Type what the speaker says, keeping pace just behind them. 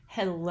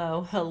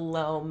Hello,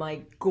 hello,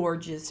 my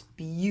gorgeous,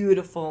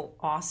 beautiful,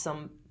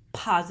 awesome,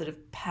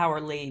 positive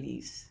power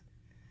ladies.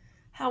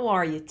 How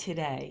are you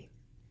today?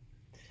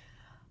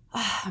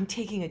 I'm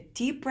taking a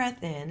deep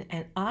breath in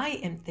and I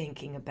am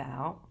thinking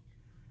about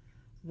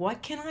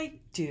what can I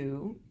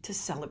do to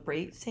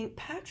celebrate St.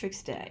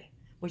 Patrick's Day,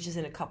 which is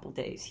in a couple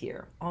days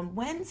here on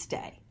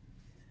Wednesday.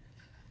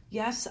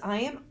 Yes,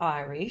 I am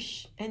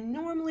Irish, and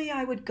normally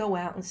I would go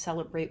out and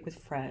celebrate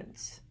with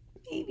friends.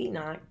 Maybe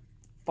not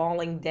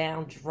falling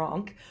down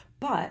drunk,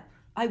 but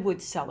I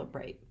would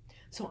celebrate.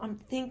 So I'm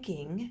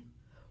thinking,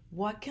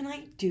 what can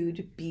I do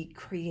to be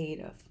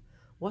creative?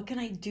 What can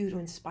I do to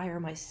inspire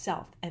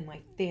myself and my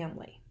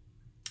family?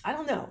 I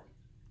don't know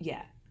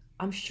yet.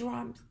 I'm sure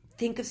I'll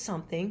think of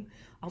something.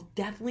 I'll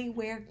definitely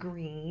wear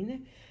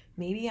green.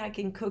 Maybe I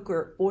can cook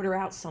or order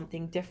out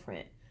something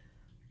different.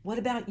 What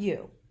about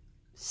you?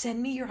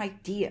 Send me your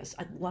ideas.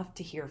 I'd love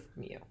to hear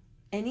from you.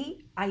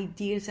 Any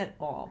ideas at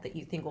all that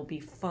you think will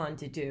be fun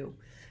to do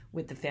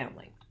with the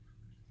family?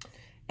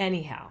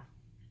 Anyhow,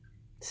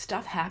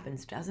 stuff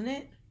happens, doesn't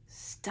it?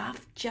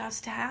 Stuff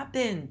just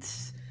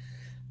happens.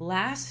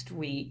 Last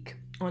week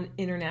on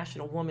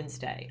International Women's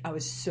Day, I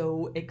was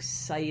so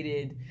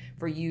excited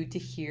for you to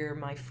hear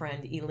my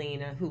friend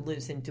Elena, who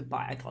lives in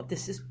Dubai. I thought,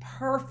 this is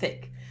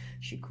perfect.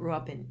 She grew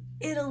up in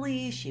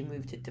Italy. She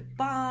moved to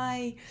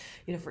Dubai,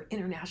 for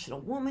International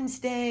Women's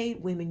Day,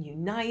 Women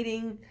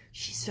Uniting.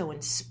 She's so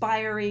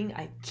inspiring.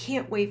 I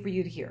can't wait for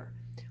you to hear.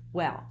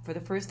 Well, for the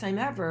first time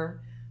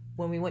ever,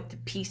 when we went to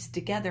piece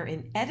together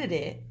and edit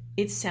it,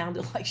 it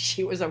sounded like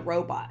she was a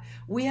robot.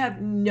 We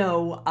have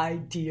no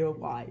idea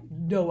why.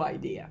 No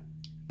idea.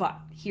 But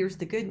here's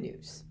the good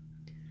news.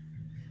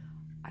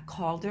 I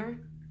called her.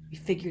 We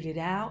figured it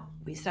out.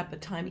 We set up a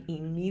time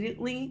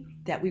immediately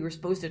that we were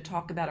supposed to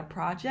talk about a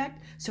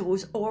project. So it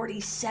was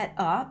already set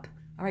up.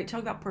 All right,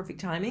 talk about perfect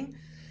timing.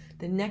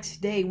 The next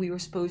day we were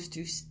supposed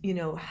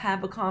to,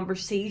 have a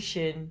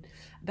conversation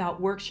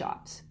about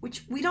workshops,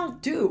 which we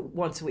don't do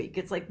once a week.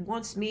 It's like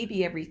once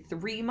maybe every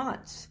 3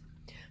 months.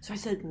 So I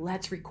said,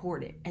 let's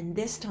record it. And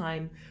this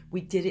time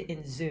we did it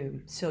in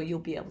Zoom. So you'll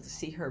be able to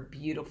see her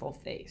beautiful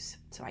face.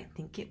 So I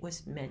think it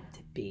was meant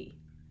to be.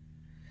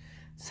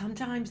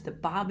 Sometimes the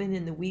bobbing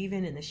and the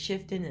weaving and the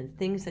shifting and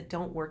things that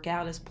don't work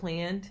out as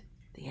planned,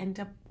 they end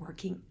up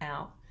working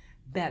out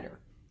better,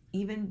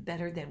 even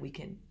better than we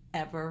can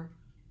ever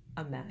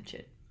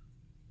imagine.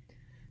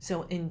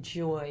 So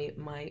enjoy,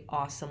 my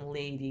awesome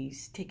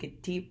ladies. Take a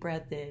deep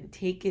breath in,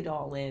 take it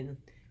all in,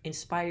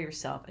 inspire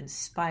yourself,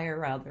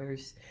 inspire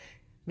others.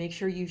 Make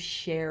sure you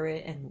share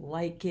it and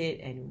like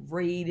it and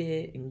rate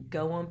it and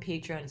go on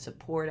Patreon and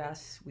support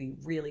us. We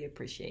really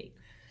appreciate.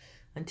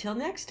 Until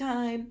next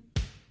time.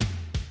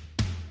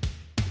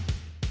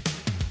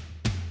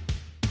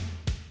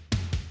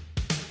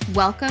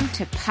 Welcome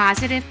to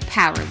Positive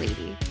Power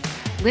Lady.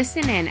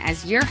 Listen in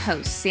as your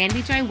host,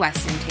 Sandy Joy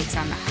Weston, takes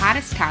on the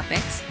hottest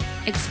topics,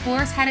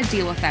 explores how to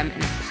deal with them in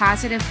a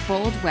positive,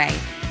 bold way,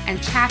 and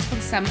chats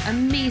with some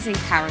amazing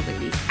power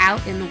ladies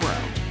out in the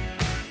world.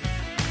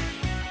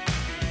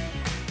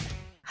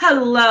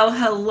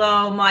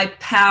 Hello, my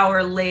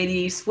power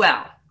ladies.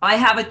 Well, I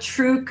have a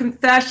true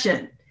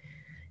confession.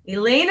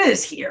 Elena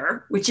is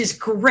here, which is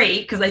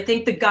great because I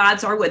think the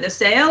gods are with us.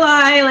 Say hello,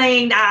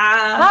 Elena.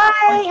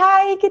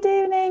 Hi, good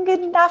evening,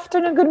 good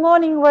afternoon, good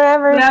morning,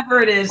 wherever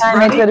it is.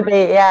 Right? It's going to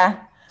be,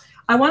 yeah.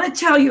 I want to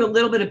tell you a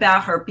little bit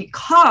about her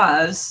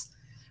because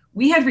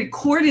we had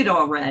recorded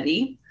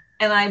already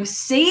and I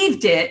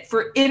saved it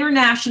for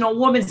International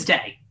Women's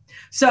Day.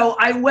 So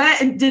I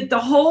went and did the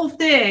whole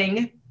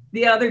thing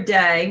the other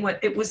day when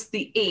it was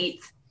the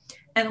 8th.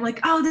 And I'm like,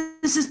 oh,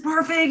 this is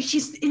perfect.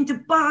 She's in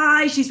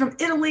Dubai. She's from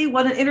Italy.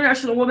 What an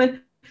international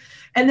woman.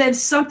 And then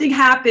something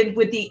happened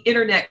with the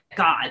internet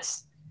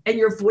gods. And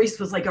your voice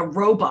was like a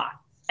robot.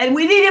 And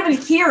we didn't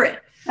even hear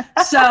it.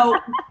 So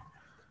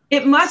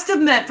it must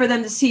have meant for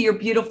them to see your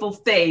beautiful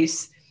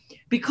face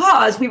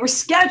because we were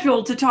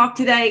scheduled to talk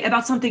today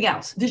about something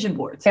else, vision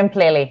boards.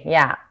 Completely.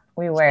 Yeah,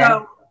 we were.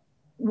 So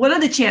what are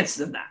the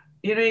chances of that?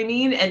 You know what I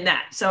mean? And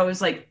that. So I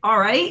was like, all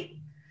right.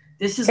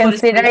 This is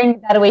considering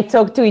that we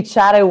talk to each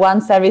other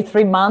once every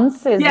 3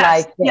 months is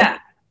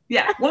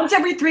once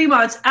every 3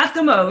 months at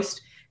the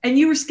most, and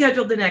you were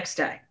scheduled the next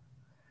day.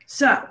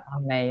 So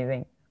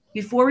amazing.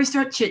 Before we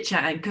start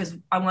chit-chatting, because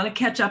I want to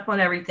catch up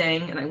on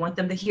everything and I want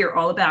them to hear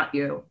all about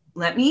you,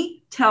 let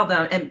me tell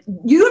them, and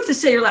you have to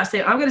say your last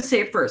name. I'm going to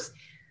say it first.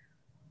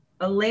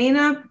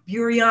 Elena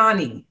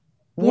Buriani.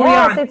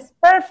 Yes, it's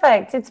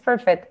perfect. It's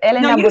perfect.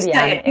 Elena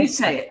Buriani.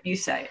 You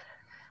say it.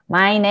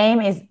 My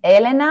name is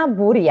Elena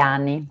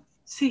Buriani.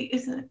 See,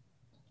 isn't it?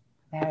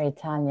 Very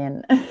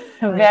Italian.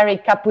 Very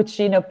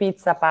cappuccino,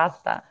 pizza,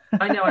 pasta.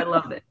 I know, I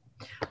love it.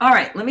 All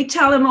right, let me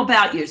tell them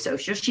about you. So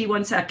just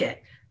 1 second.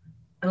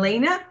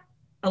 Elena,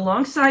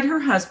 alongside her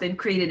husband,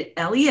 created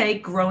LEA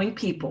Growing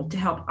People to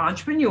help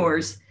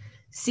entrepreneurs,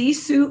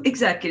 C-suite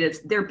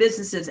executives, their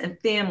businesses and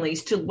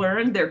families to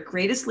learn their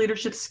greatest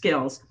leadership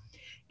skills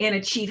and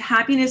achieve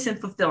happiness and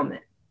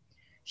fulfillment.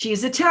 She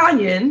is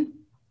Italian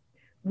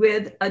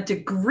with a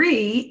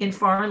degree in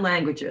foreign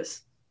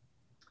languages.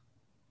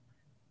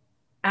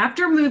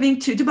 After moving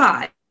to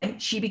Dubai,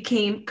 she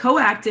became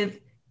coactive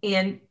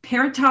and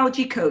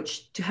parentology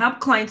coach to help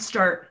clients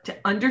start to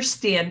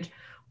understand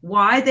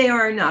why they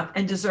are enough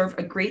and deserve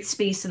a great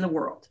space in the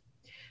world.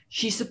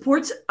 She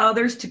supports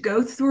others to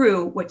go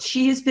through what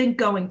she has been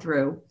going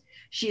through.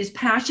 She is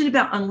passionate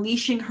about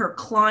unleashing her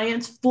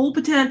clients' full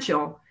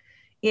potential,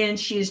 and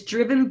she is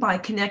driven by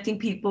connecting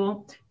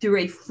people through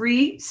a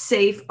free,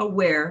 safe,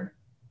 aware,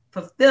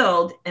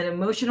 fulfilled, and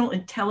emotional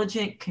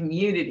intelligent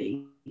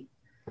community. Yay.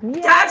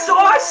 That's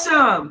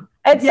awesome.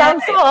 It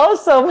sounds so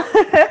awesome.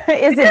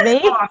 Is it me?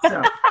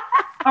 Awesome.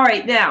 All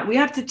right, now we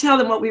have to tell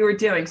them what we were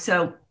doing.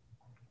 So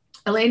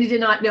Elena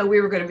did not know we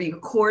were going to be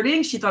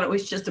recording. She thought it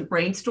was just a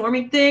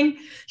brainstorming thing.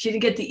 She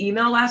didn't get the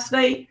email last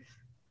night.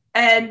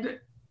 And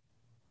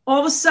all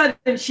of a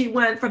sudden she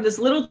went from this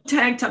little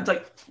tank top to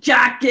like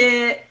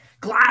jacket,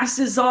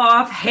 glasses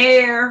off,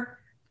 hair.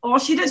 All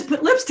she does is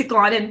put lipstick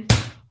on and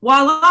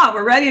voila,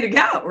 we're ready to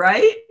go,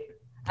 right?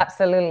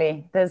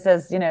 Absolutely. This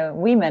is,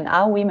 women,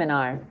 our women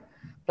are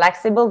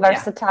flexible,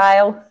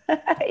 versatile,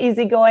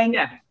 easygoing.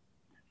 Yeah.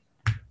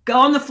 Go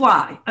on the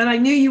fly. And I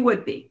knew you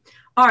would be.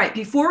 All right.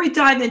 Before we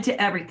dive into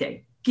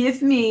everything,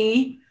 give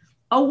me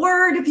a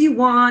word if you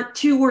want,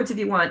 2 words if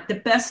you want,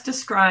 that best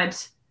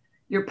describes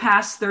your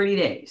past 30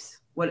 days.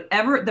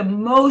 Whatever the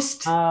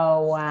most.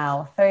 Oh,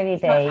 wow. 30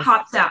 days.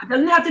 Pops out. It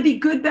doesn't have to be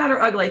good, bad, or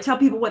ugly. I tell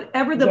people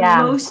whatever the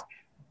most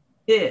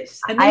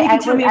is. And then you can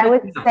tell me.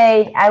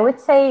 I would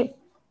say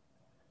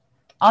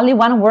only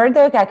one word,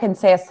 though. I can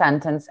say a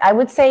sentence. I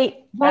would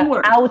say one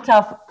word.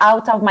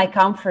 Out of my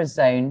comfort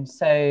zone.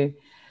 So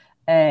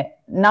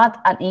not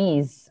at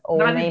ease, or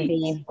not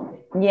maybe,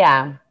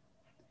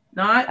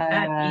 not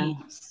at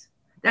ease.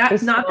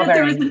 Not that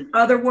there isn't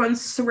other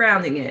ones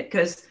surrounding it,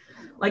 because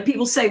like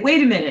people say,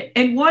 wait a minute,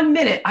 in 1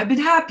 minute, I've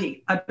been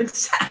happy, I've been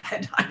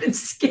sad, I've been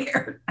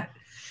scared.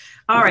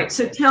 All right,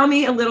 so tell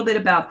me a little bit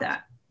about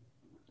that.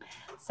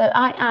 So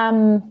I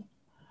am,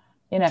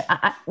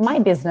 my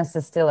business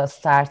is still a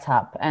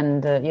startup.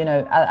 And,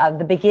 at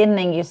the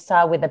beginning, you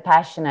start with a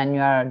passion and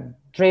you are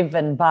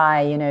driven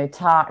by,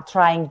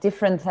 trying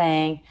different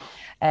things,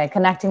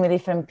 connecting with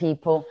different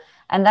people.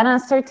 And then at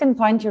a certain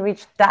point, you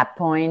reach that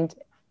point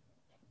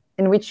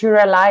in which you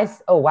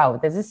realize, oh, wow,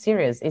 this is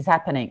serious. It's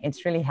happening.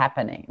 It's really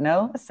happening.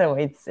 No? So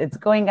it's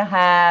going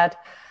ahead.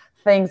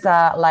 Things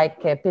are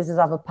like pieces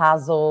of a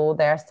puzzle.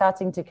 They're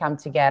starting to come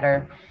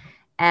together.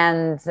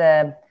 And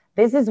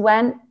this is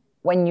when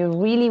you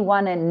really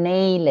want to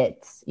nail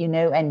it,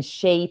 and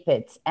shape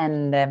it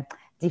and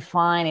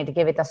define it,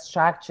 give it a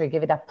structure,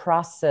 give it a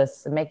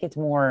process, make it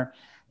more,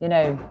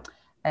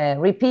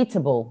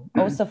 repeatable,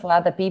 also for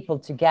other people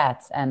to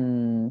get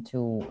and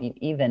to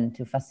even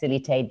to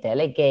facilitate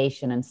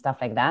delegation and stuff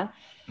like that.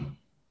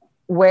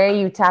 Where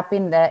you tap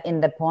in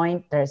the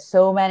point, there's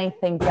so many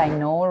things I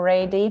know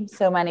already,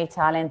 so many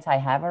talents I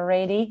have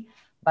already,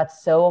 but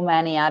so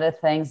many other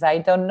things I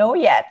don't know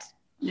yet.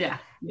 Yeah.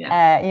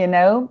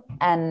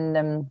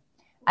 And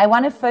I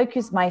want to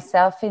focus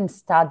myself in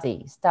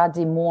study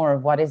more.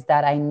 What is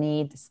that I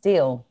need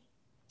still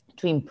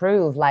to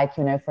improve? Like,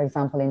 for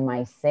example, in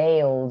my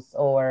sales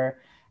or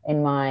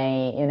in my,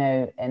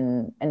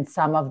 in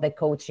some of the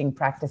coaching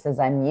practices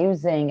I'm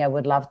using, I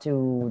would love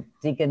to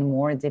dig in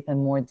more, deep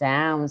and more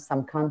down,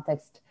 some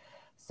context.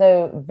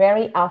 So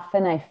very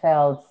often I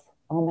felt,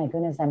 oh my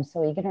goodness, I'm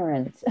so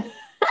ignorant.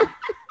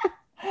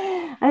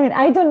 I mean,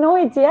 I don't know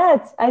it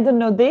yet. I don't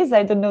know this.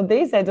 I don't know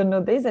this. I don't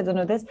know this. I don't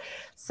know this.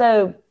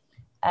 So,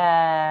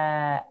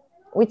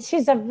 which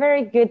is a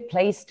very good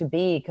place to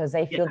be, because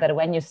I feel that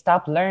when you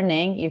stop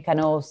learning, you can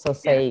also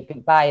say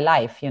goodbye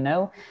life,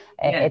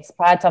 It's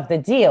part of the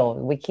deal.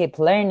 We keep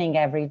learning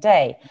every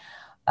day.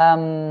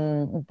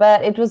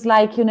 But it was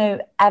like,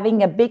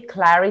 having a big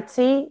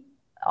clarity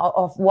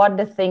of what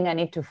the thing I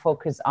need to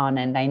focus on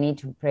and I need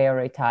to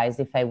prioritize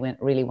if I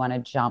really want to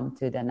jump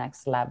to the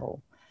next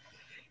level.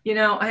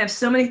 I have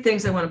so many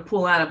things I want to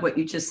pull out of what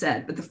you just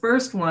said, but the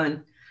first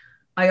one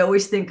I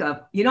always think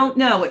of, you don't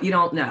know what you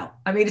don't know.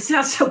 I mean, it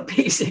sounds so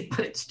basic,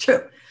 but it's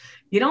true.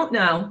 You don't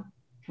know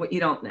what you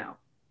don't know.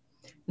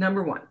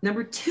 Number one.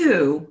 Number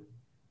two,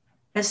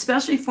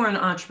 especially for an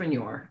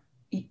entrepreneur,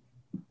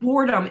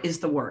 boredom is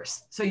the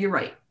worst. So you're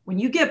right. When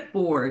you get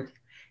bored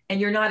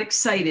and you're not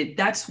excited,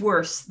 that's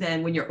worse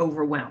than when you're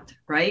overwhelmed,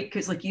 right?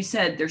 Because like you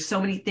said, there's so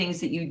many things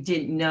that you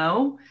didn't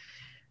know.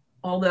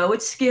 Although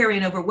it's scary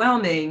and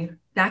overwhelming,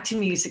 that to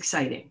me is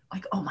exciting.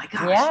 Like, oh my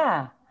gosh.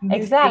 Yeah,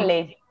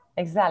 exactly.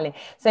 Exactly.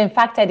 So in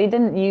fact, I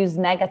didn't use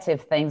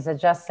negative things. I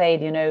just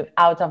said,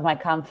 out of my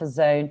comfort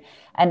zone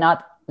and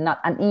not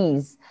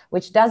unease,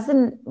 which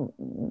doesn't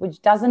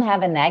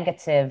have a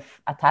negative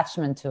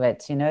attachment to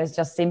it. It's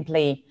just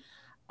simply,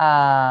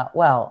 I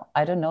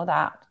don't know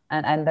that.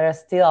 And there's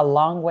still a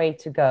long way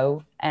to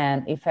go.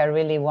 And if I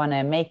really want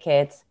to make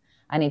it,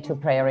 I need to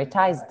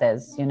prioritize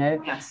this,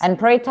 Yes. And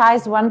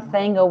prioritize one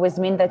thing always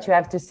means that you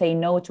have to say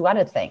no to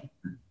other things,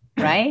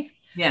 right?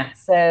 Yeah.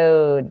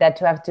 So that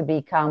you have to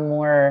become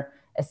more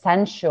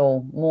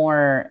essential,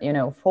 more,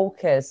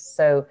 focused.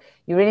 So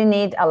you really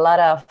need a lot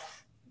of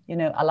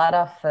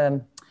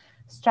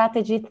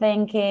strategy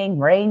thinking,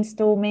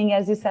 brainstorming,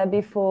 as you said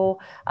before,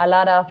 a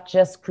lot of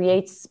just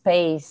create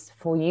space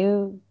for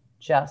you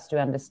just to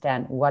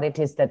understand what it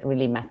is that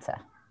really matter,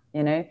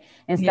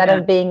 instead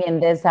of being in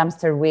this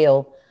hamster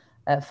wheel,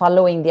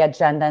 following the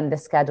agenda and the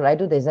schedule. I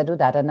do this, I do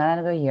that, and then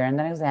I go here, and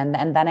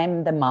then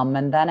I'm the mom,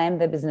 and then I'm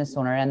the business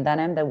owner, and then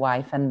I'm the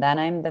wife, and then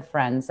I'm the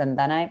friends, and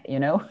then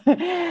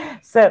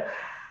so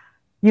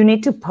you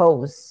need to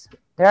pause.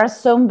 There are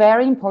some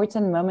very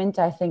important moments,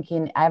 I think,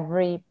 in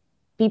every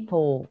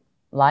people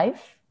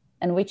life,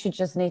 in which you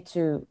just need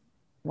to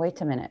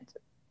wait a minute.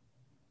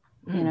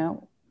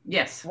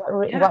 Yes.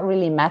 What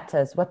really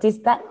matters? What is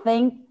that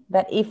thing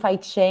that if I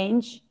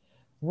change,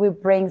 will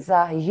brings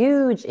a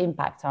huge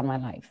impact on my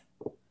life?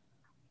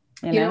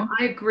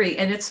 I agree.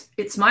 And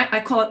I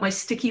call it my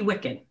sticky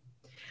wicket,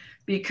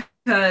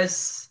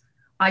 because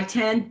I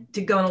tend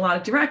to go in a lot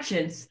of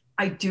directions.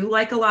 I do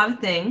like a lot of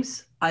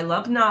things. I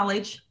love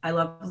knowledge. I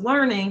love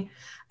learning.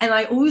 And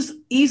I always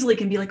easily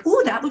can be like,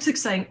 oh, that looks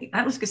exciting.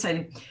 That looks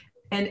exciting.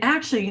 And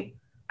actually,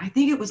 I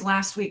think it was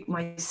last week,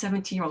 my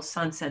 17-year-old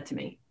son said to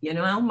me,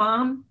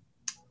 Mom,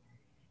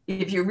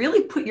 if you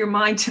really put your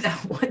mind to that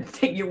one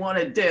thing you want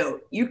to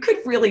do, you could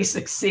really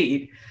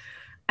succeed.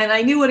 And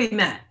I knew what he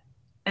meant.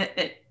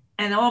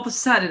 And all of a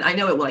sudden, I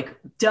know it like,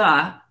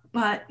 duh,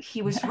 but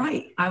he was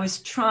right. I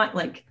was trying,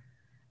 like,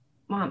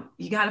 Mom,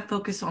 you got to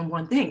focus on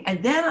one thing.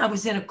 And then I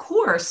was in a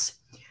course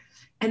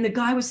and the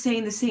guy was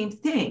saying the same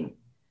thing.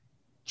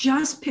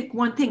 Just pick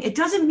one thing. It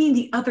doesn't mean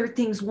the other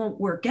things won't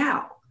work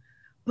out,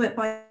 but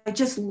by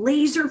just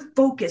laser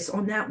focus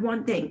on that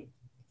one thing.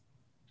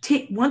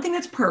 Take one thing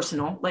that's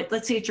personal, like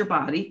let's say it's your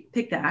body,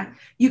 pick that.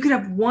 You could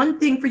have one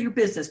thing for your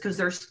business because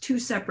there's two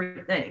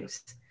separate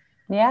things.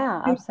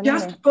 Yeah, absolutely.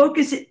 Just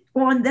focus it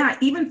on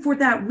that, even for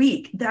that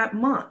week, that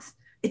month.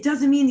 It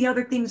doesn't mean the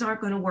other things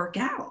aren't going to work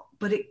out,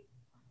 but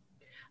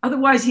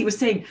otherwise he was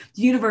saying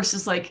the universe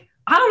is like,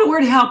 I don't know where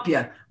to help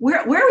you. Where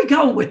are we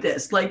going with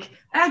this? Like,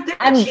 I'm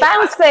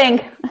bouncing.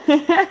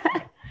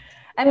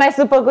 Am I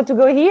supposed to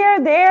go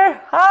here,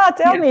 there?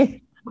 Tell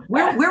me.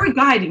 Where are we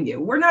guiding you?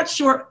 We're not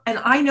sure. And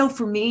I know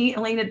for me,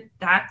 Elena,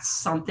 that's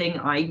something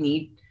I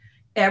need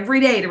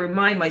every day to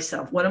remind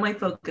myself. What am I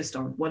focused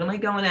on? What am I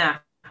going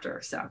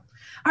after? So, all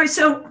right.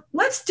 So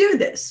let's do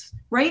this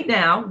right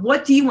now.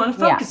 What do you want to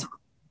focus on?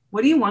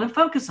 What do you want to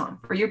focus on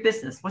for your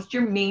business? What's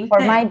your main thing?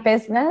 For my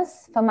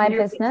business.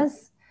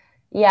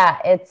 Yeah,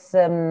 it's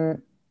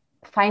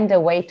find a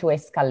way to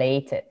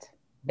escalate it,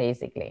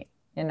 basically,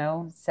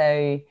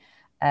 so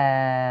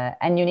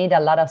and you need a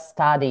lot of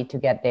study to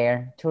get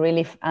there, to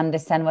really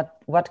understand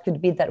what could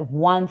be that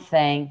one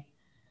thing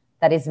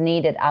that is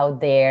needed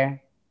out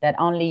there that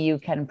only you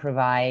can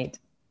provide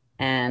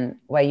and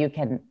where you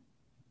can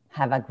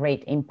have a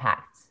great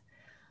impact.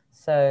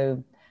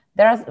 So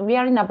we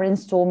are in a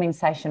brainstorming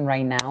session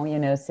right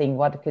now, seeing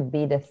what could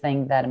be the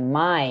thing that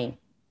might,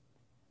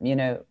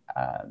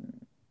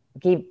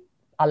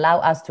 allow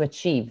us to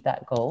achieve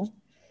that goal.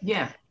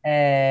 Yeah.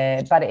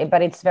 But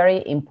it's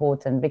very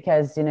important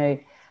because,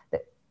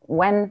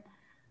 when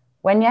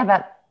you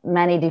have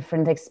many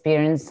different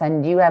experiences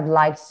and you have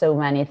liked so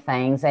many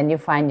things and you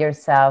find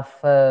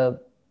yourself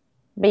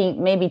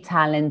being maybe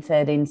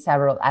talented in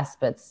several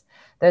aspects,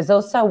 there's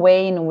also a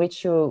way in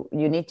which you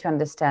need to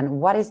understand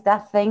what is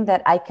that thing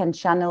that I can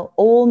channel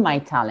all my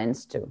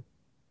talents to,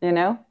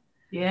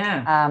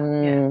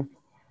 Yeah.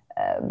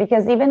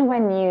 Because even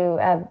when you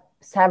have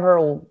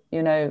several,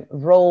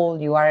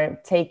 role you are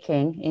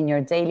taking in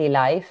your daily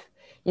life,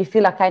 you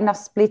feel a kind of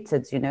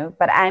splitted,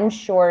 but I'm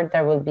sure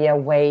there will be a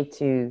way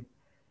to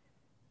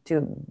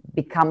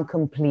become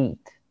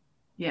complete.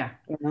 Yeah.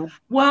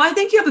 Well, I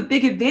think you have a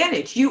big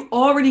advantage. You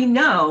already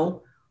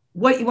know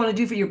what you want to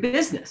do for your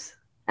business.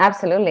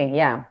 Absolutely.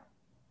 Yeah.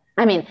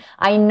 I mean,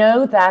 I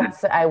know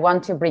that I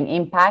want to bring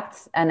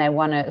impact and I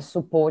want to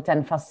support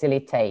and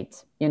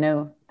facilitate,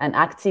 and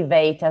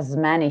activate as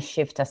many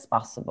shifts as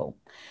possible.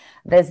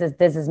 This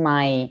is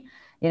my,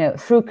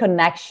 through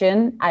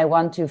connection, I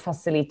want to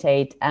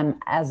facilitate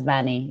as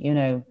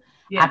many,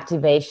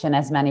 activation,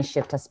 as many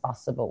shifts as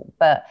possible.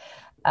 But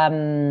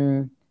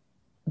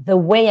the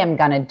way I'm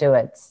going to do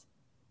it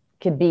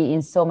could be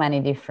in so many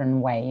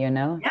different ways,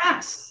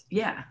 Yes.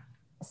 Yeah.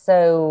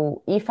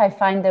 So if I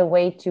find a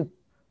way to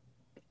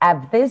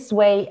have this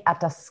way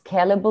at a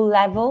scalable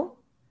level,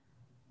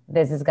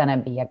 this is going to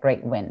be a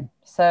great win.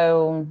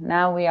 So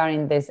now we are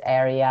in this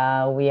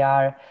area.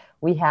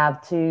 We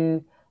have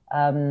two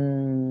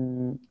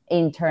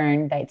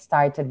intern that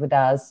started with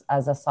us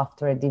as a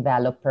software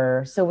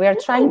developer. So we are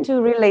trying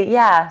to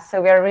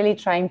really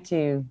trying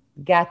to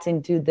get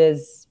into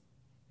this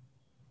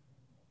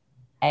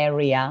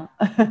area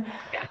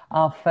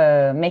of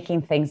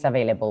making things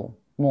available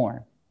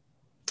more.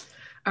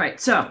 All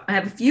right. So I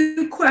have a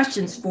few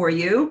questions for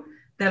you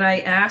that I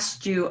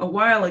asked you a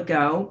while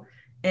ago,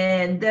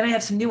 and then I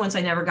have some new ones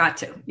I never got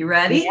to. You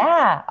ready?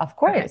 Yeah, of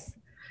course. Okay.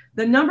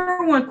 The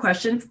number one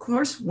question, of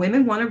course,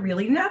 women want to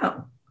really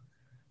know.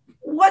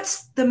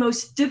 What's the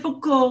most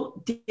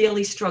difficult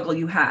daily struggle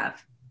you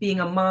have being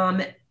a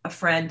mom, a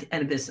friend,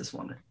 and a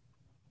businesswoman?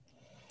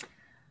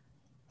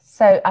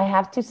 So I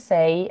have to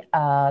say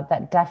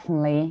that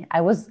definitely,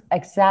 I was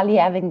exactly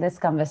having this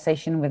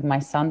conversation with my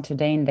son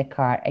today in the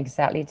car,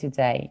 exactly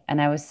today.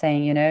 And I was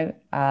saying,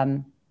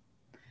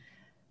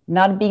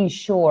 not being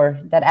sure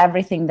that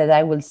everything that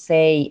I will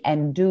say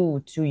and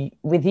do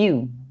with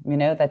you,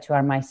 that you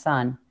are my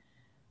son,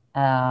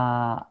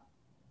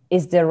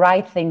 is the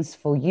right things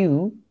for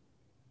you.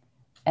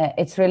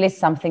 It's really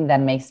something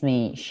that makes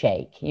me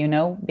shake,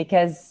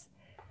 because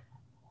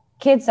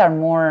kids are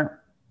more,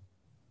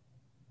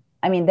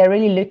 they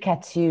really look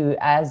at you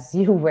as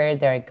you were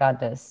their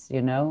goddess,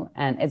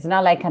 and it's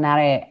not like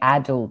another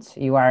adult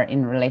you are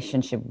in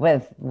relationship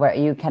with where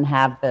you can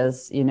have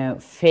this,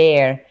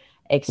 fair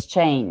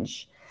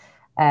exchange.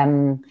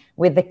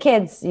 With the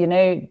kids,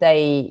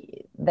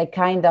 the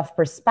kind of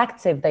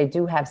perspective they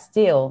do have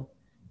still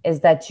is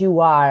that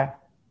you are,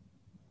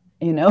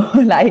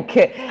 like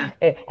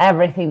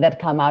everything that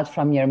come out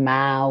from your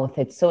mouth,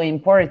 it's so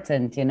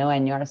important,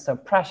 and you're so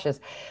precious.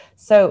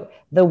 So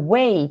the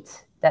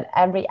weight that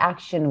every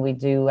action we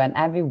do and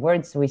every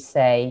words we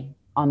say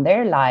on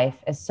their life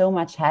is so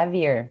much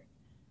heavier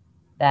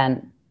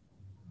than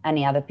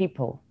any other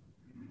people.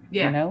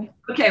 Yeah.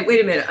 Okay,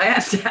 wait a minute. I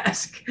have to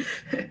ask.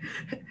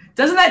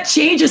 Doesn't that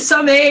change at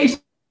some age?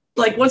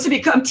 Like once you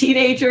become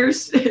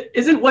teenagers,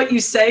 isn't what you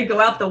say go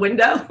out the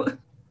window?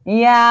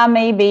 Yeah,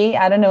 maybe.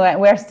 I don't know.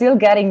 We're still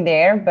getting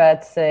there,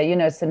 but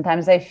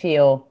sometimes I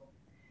feel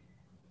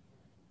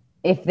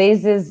if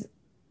this is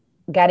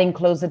getting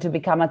closer to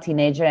become a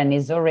teenager and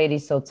is already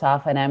so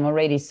tough and I'm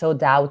already so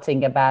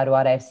doubting about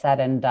what I've said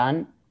and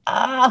done,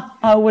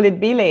 how will it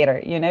be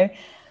later,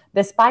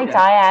 Despite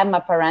I am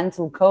a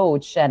parental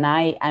coach and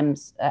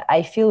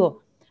I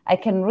feel I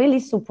can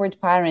really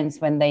support parents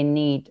when they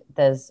need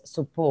this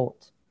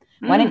support.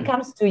 When it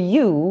comes to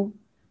you,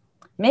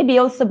 maybe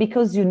also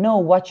because you know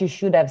what you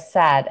should have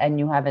said and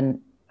you haven't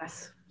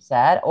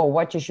said, or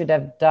what you should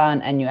have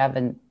done and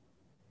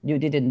you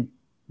didn't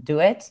do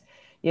it.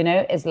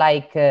 It's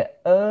like,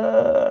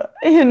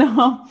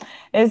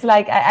 it's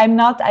like I'm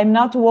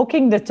not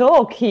walking the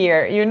talk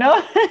here,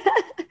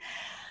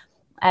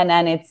 and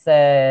then it's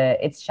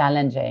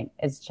challenging.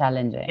 It's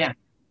challenging.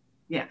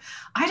 Yeah.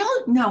 I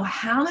don't know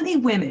how many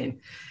women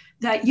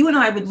that you and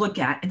I would look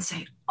at and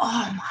say,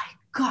 oh my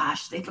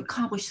gosh, they've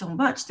accomplished so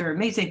much. They're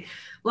amazing,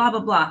 blah, blah,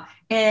 blah.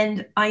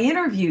 And I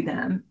interview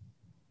them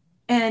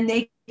and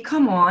they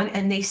come on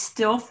and they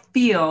still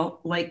feel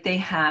like they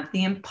have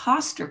the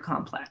imposter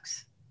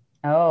complex.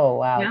 Oh,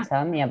 wow. Yeah.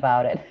 Tell me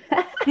about it.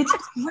 It's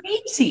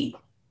crazy.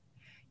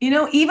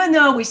 Even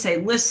though we say,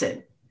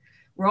 listen,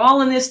 we're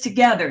all in this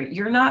together.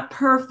 You're not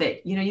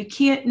perfect. You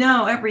can't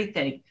know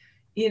everything.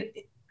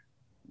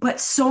 But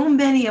so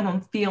many of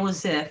them feel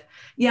as if,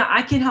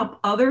 I can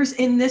help others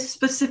in this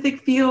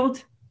specific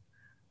field.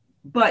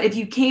 But if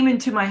you came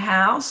into my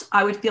house,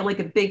 I would feel like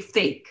a big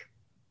fake.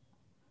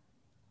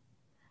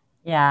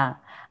 Yeah.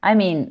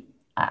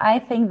 I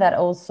think that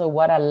also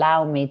what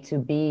allowed me to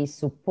be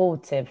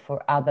supportive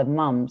for other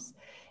moms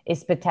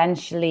is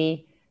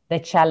potentially the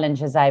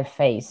challenges I've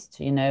faced,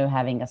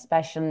 having a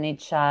special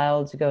needs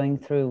child, going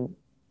through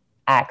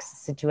X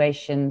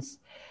situations.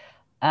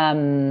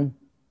 And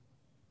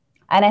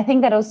I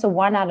think that also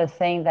one other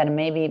thing that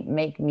maybe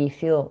make me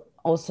feel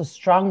also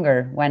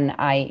stronger when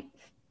I,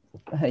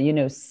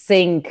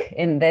 sink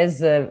in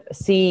this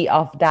sea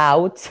of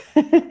doubt,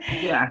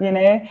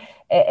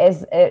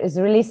 is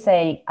really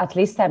saying, at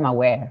least I'm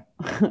aware,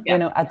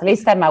 at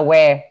least I'm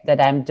aware that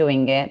I'm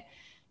doing it.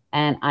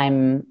 And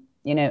I'm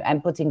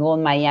putting all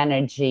my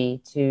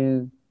energy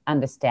to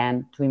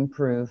understand, to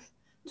improve,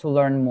 to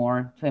learn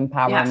more, to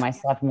empower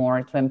myself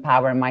more, to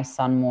empower my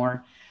son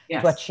more,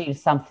 to achieve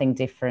something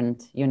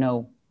different,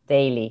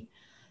 daily.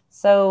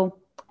 So,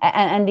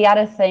 and the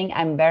other thing,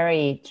 I'm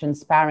very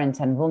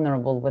transparent and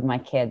vulnerable with my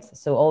kids.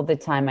 So all the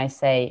time I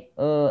say,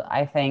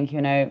 I think,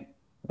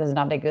 there's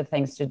not a good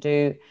things to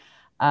do.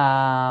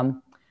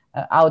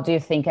 How do you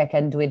think I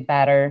can do it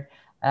better?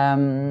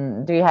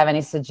 Do you have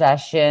any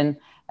suggestion?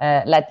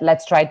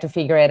 Let's try to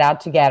figure it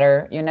out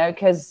together,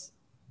 because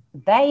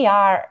they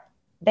are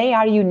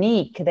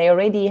unique. They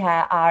already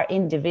are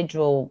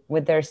individual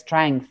with their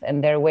strength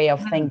and their way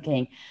of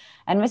thinking.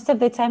 And most of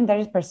the time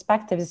their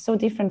perspective is so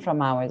different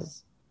from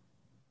ours,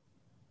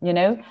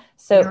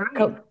 So,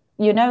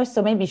 right.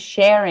 So maybe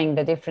sharing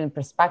the different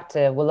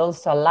perspective will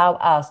also allow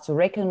us to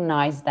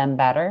recognize them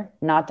better,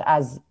 not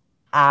as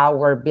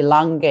our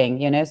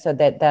belonging, so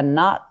that they're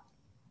not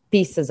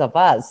pieces of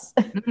us.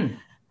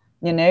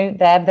 Mm-hmm.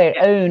 They have their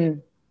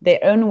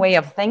own way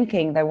of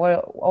thinking, their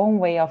own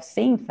way of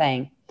seeing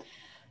things.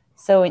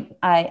 So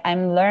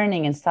I'm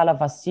learning instead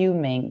of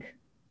assuming,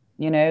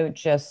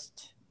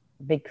 just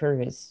be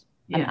curious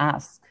and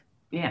ask.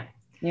 Yeah.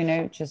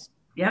 Just.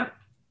 Yeah.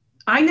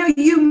 I know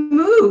you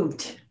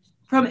moved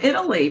from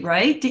Italy,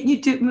 right?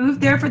 Didn't you move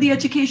there for the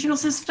educational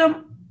system?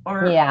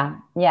 Or? Yeah.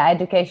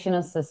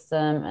 Educational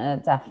system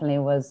definitely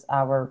was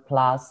our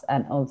plus.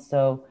 And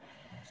also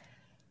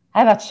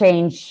have a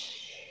change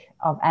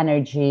of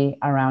energy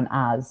around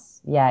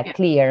us.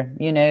 Clear,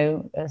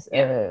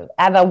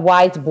 have a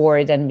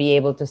whiteboard and be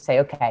able to say,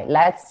 okay,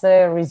 let's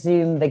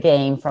resume the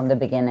game from the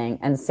beginning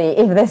and see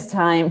if this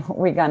time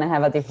we're going to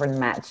have a different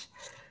match.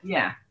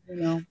 Yeah.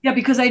 Yeah,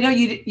 because I know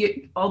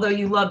you, although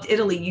you loved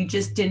Italy, you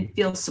just didn't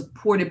feel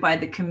supported by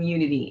the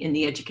community in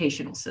the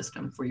educational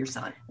system for your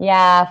son.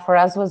 Yeah, for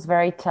us was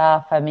very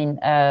tough. I mean,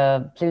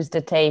 plus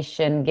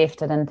dotation,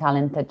 gifted and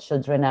talented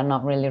children are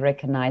not really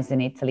recognized in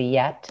Italy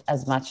yet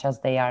as much as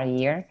they are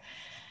here.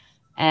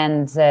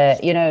 And,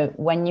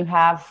 when you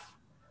have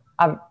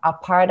a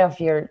part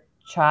of your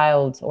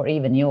child or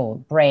even your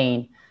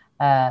brain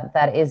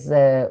that is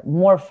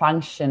more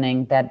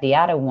functioning than the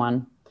other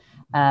one,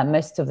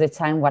 most of the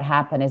time what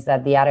happens is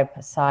that the other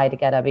side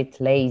get a bit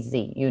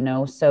lazy,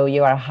 so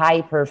you are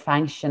hyper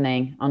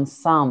functioning on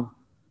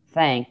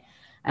something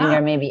and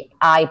you're maybe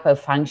hyper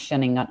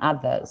functioning on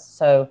others.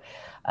 So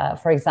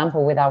for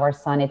example, with our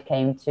son, it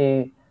came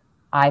to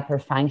hyper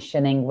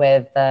functioning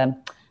with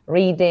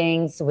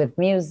readings, with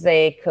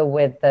music,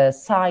 with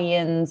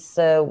science,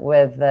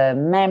 with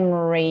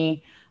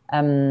memory,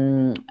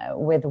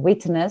 with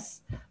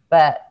witness,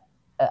 but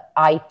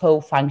hypo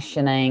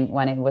functioning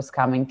when it was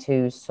coming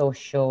to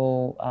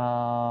social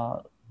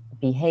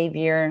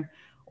behavior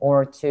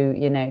or to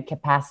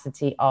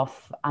capacity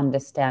of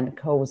understand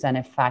cause and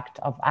effect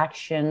of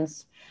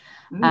actions.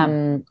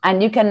 And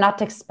you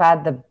cannot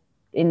expect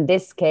in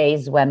this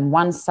case, when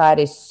one side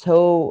is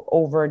so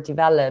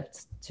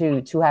overdeveloped,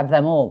 to have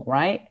them all,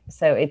 right?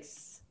 So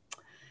it's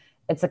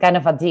a kind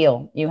of a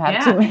deal you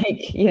have to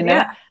make,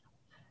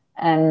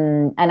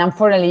 And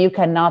unfortunately, you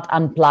cannot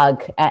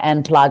unplug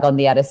and plug on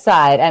the other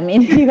side. I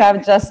mean, you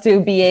have just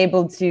to be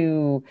able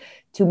to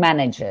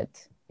manage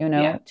it,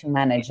 to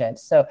manage it.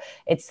 So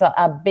it's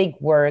a big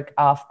work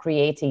of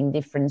creating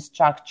different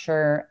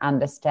structure,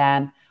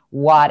 understand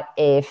what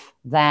if,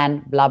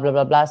 then, blah, blah,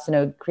 blah, blah.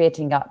 So,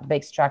 creating a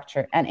big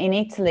structure. And in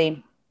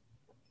Italy,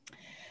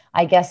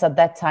 I guess at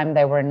that time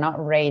they were not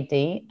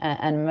ready.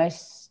 And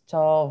most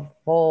of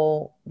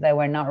all, they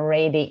were not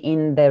ready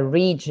in the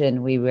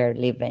region we were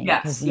living.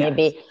 Yes,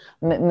 maybe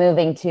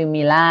moving to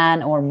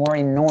Milan or more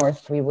in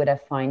north, we would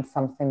have found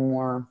something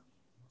more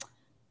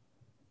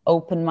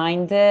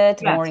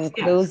open-minded, more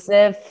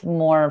inclusive,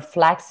 more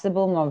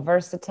flexible, more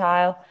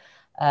versatile.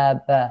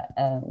 But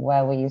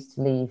where we used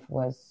to live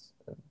was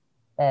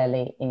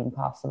barely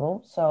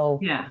impossible. So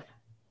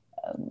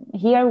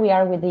here we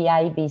are with the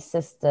IB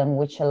system,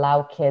 which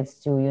allow kids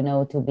to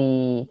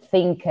be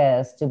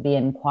thinkers, to be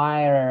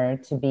inquirer,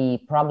 to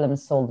be problem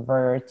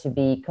solver, to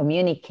be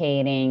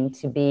communicating,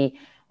 to be,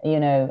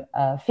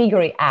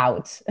 figuring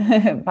out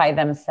by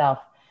themselves.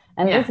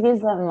 And this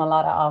gives them a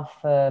lot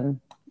of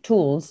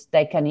tools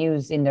they can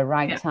use in the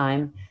right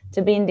time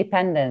to be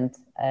independent,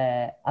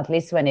 at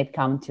least when it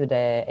comes to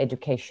the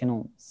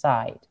educational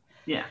side.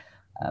 Yeah.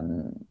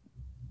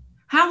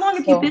 How long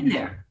have you been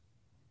there?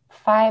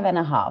 5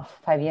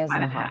 years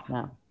and a half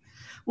now.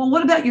 Well,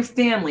 what about your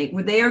family?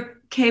 Were they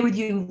okay with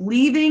you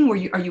leaving?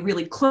 Are you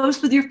really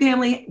close with your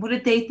family? What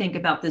did they think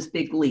about this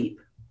big leap?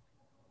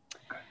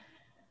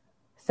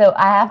 So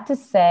I have to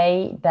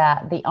say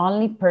that the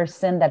only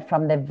person that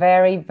from the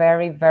very,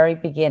 very, very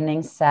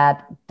beginning said,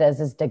 this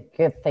is the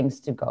good things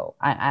to go,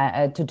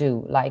 to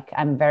do. Like,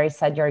 I'm very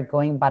sad you're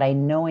going, but I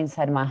know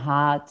inside my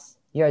heart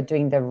you're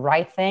doing the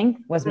right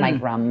thing, was my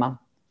grandma.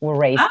 Who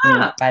raised me,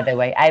 by the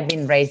way. I've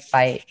been raised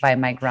by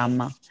my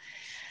grandma.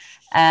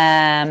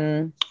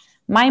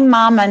 My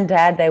mom and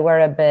dad, they were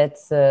a bit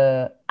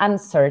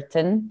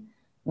uncertain.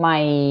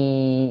 My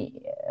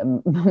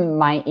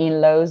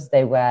in-laws,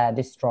 they were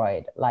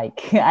destroyed.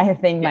 Like, I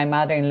think my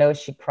mother-in-law,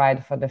 she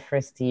cried for the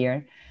first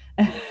year.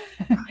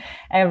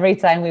 Every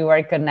time we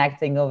were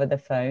connecting over the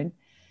phone.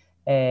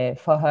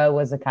 For her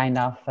was a kind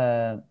of,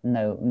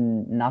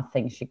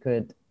 nothing she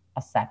could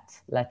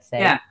accept, let's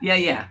say.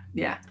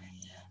 Yeah.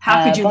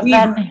 How could you leave?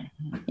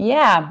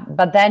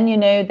 But then,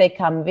 they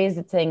come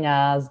visiting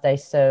us. They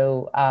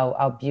saw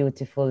how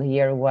beautiful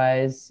here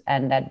was,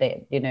 and that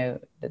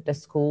the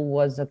school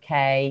was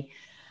okay,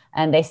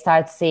 and they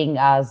start seeing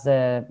us,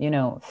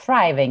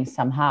 thriving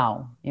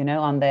somehow,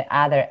 on the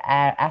other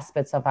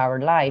aspects of our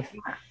life,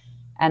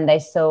 and they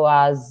saw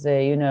us,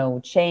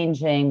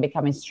 changing,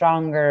 becoming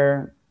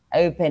stronger,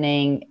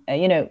 opening,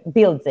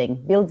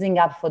 building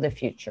up for the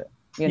future,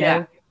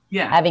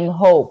 having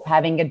hope,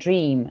 having a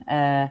dream.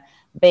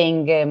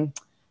 Being,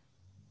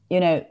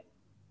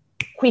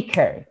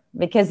 quicker,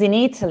 because in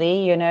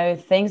Italy,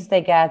 things,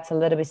 they get a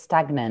little bit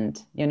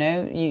stagnant,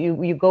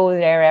 you go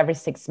there every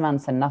 6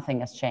 months and nothing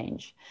has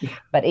changed.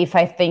 But if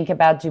I think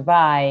about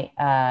Dubai,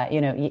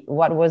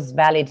 what was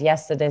valid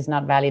yesterday is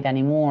not valid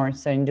anymore.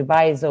 So in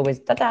Dubai is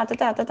always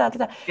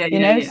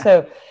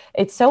so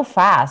it's so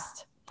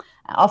fast.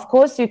 Of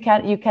course, you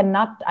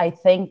cannot, I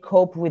think,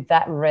 cope with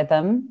that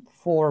rhythm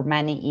for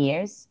many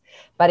years.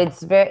 But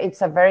it's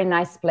a very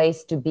nice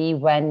place to be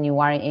when you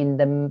are in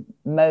the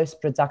most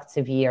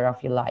productive year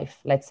of your life.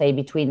 Let's say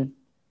between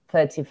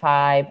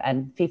 35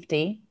 and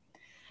 50.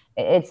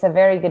 It's a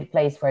very good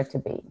place where to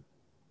be.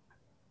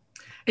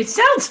 It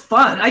sounds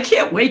fun. I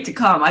can't wait to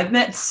come. I've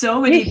met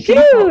so many You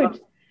people.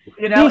 should.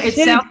 It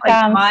sounds like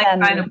Come, my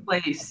kind Sandy. of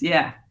place.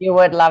 Yeah. You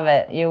would love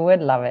it. You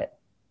would love it.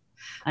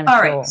 I'm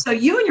All right. sure. So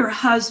you and your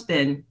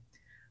husband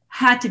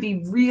had to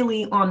be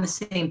really on the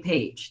same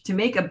page to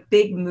make a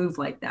big move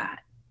like that.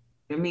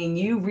 I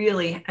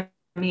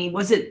mean,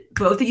 was it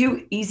both of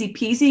you easy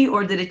peasy,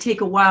 or did it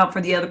take a while for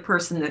the other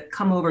person to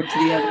come over to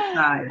the other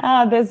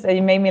side? This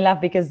it made me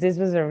laugh because this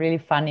was a really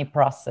funny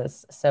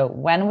process. So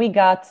when we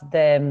got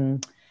the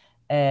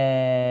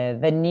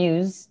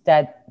news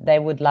that they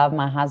would love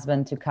my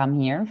husband to come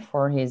here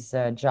for his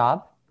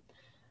job,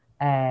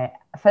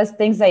 first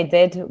things I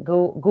did,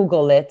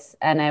 Google it,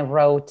 and I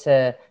wrote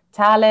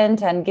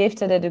talent and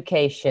gifted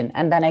education.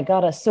 And then I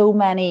got so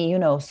many,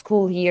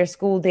 school here,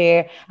 school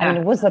there. I mean,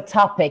 it was a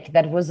topic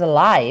that was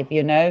alive,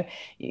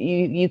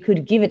 you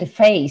could give it a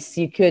face.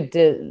 You could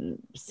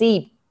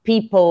see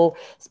people,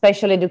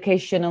 special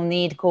educational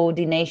need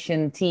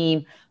coordination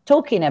team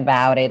talking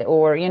about it,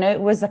 or,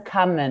 it was a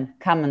common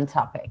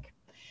topic.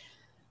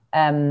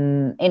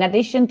 In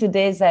addition to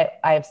this,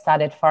 I've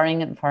studied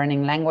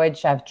foreign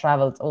language. I've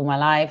traveled all my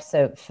life.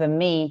 So for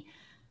me,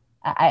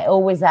 I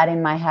always had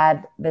in my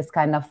head this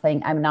kind of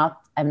thing. I'm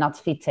not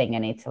fitting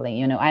in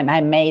Italy.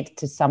 I'm made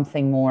to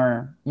something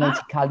more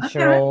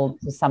multicultural,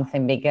 to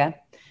something bigger.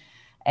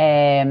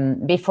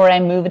 Before I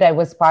moved, I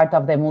was part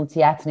of the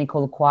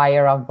multi-ethnical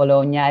choir of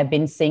Bologna. I've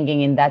been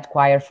singing in that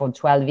choir for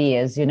 12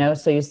 years,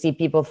 so you see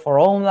people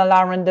from all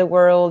around the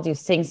world. You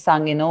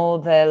sung in all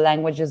the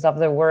languages of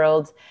the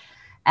world.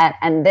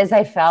 And this,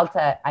 I felt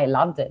I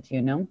loved it,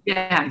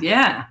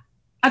 Yeah.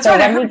 That's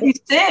what I heard you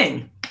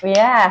sing.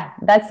 Yeah,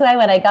 that's why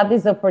when I got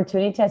this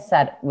opportunity, I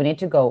said, we need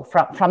to go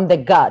from the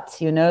gut,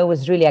 it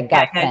was really a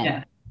gut thing.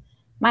 Yeah.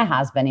 My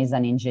husband is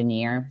an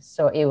engineer.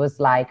 So it was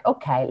like,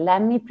 okay,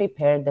 let me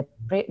prepare the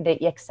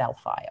Excel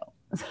file.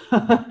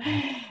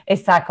 I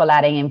start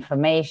collating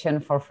information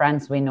for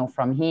friends we know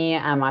from here.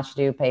 How much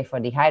do you pay for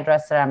the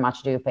hairdresser? How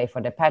much do you pay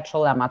for the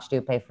petrol? How much do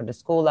you pay for the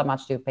school? How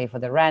much do you pay for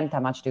the rent?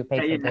 How much do you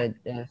pay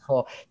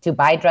to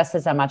buy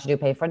dresses? How much do you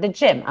pay for the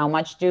gym? How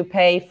much do you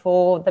pay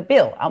for the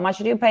bill? How much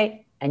do you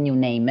pay? And you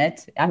name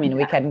it. I mean,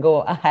 we can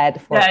go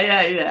ahead for.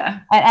 Yeah.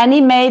 And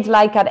he made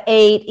like an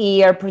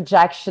 8-year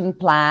projection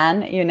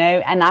plan,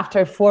 and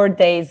after 4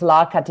 days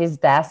lock at his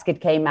desk, it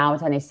came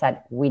out and he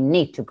said, we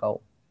need to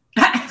go.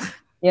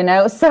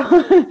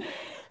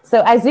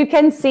 So as you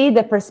can see,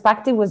 the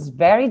perspective was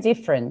very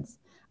different.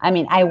 I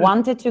mean, I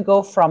wanted to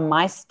go from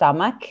my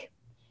stomach.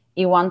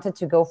 He wanted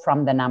to go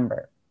from the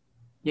number.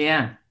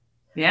 Yeah.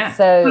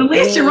 So at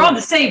least you're on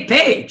the same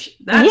page.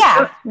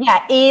 Yeah.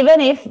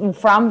 Even if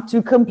from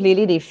two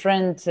completely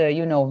different,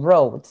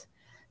 roads.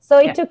 So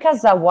it took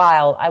us a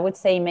while. I would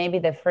say maybe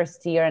the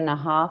first year and a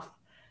half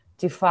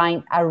to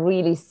find a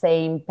really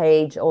same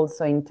page,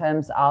 also in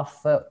terms of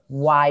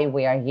why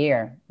we are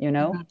here.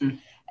 Mm-hmm.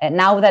 And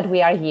now that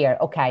we are here,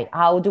 okay,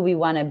 how do we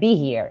want to be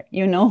here?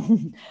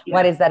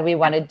 What is that we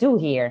want to do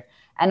here?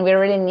 And we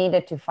really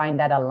needed to find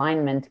that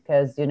alignment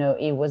because,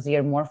 it was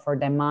here more for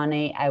the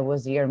money. I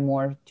was here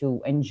more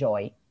to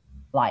enjoy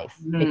life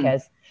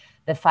because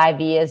the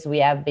 5 years we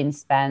have been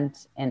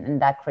spent in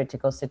that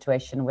critical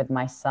situation with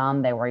my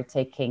son, they were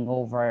taking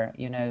over,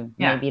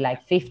 maybe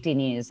like 15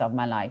 years of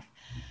my life.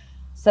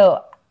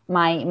 So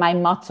my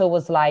motto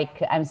was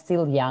like, I'm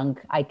still young.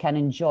 I can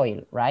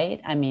enjoy, right?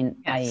 I mean,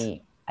 yes.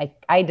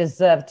 I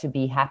deserve to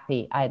be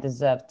happy. I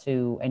deserve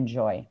to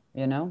enjoy,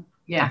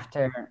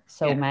 after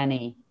so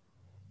many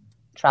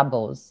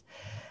troubles.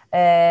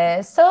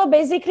 So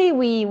basically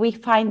we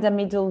find a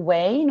middle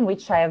way in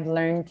which I have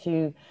learned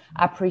to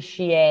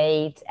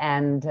appreciate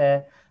and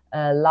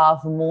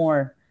love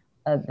more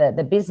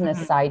the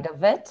business side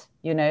of it,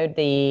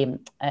 the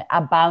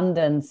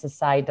abundance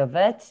side of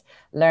it,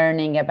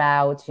 learning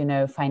about,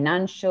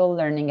 financial,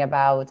 learning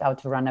about how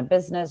to run a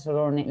business,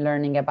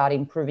 learning about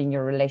improving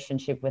your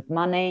relationship with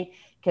money.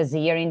 Because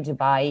here in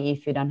Dubai,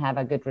 if you don't have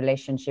a good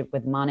relationship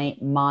with money,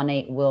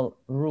 money will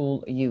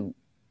rule you,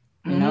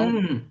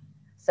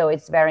 So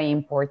it's very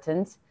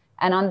important.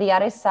 And on the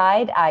other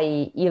side,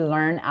 you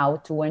learn how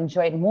to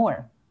enjoy it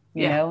more.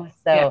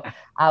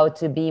 How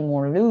to be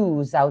more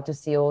loose, how to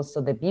see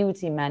also the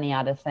beauty, many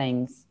other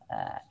things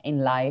in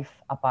life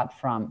apart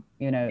from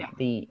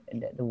the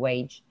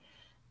wage,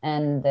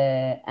 and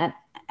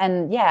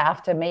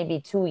after maybe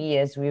 2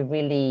 years we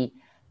really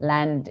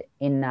land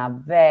in a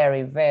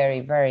very,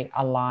 very, very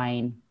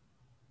aligned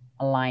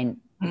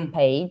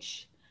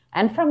page,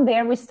 and from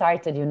there we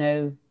started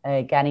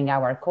getting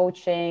our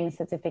coaching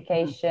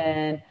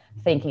certification,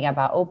 thinking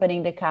about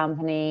opening the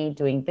company,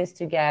 doing this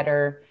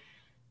together.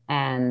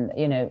 And,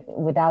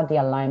 without the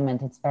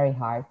alignment, it's very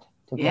hard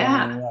to go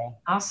anywhere.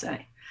 I'll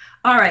say.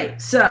 All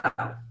right. So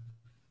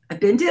I've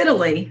been to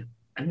Italy.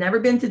 I've never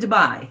been to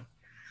Dubai.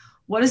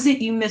 What is it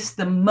you miss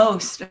the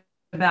most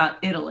about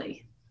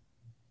Italy?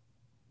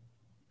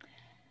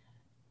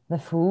 The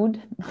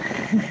food,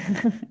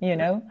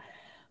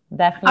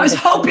 definitely. I was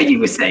hoping you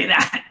would say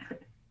that.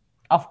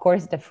 Of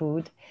course, the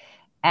food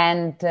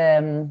and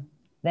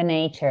the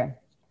nature.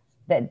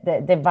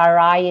 the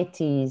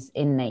varieties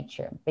in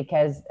nature,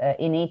 because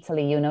in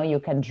Italy, you know, you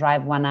can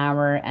drive 1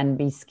 hour and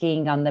be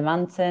skiing on the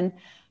mountain,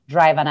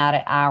 drive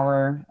another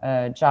hour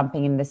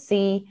jumping in the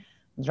sea,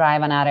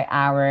 drive another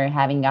hour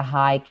having a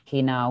hike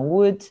in a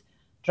wood,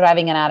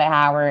 driving another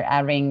hour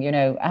having, you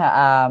know,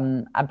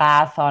 a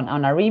bath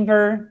on a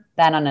river,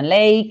 then on a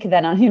lake,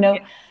 then on, you know,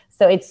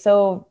 so it's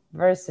so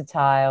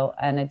versatile,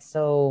 and it's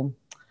so,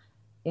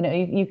 you know,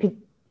 you could,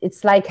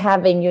 it's like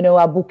having, you know,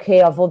 a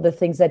bouquet of all the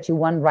things that you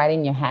want right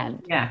in your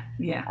hand.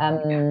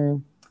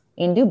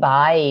 In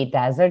Dubai,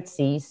 desert,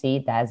 sea,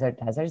 desert,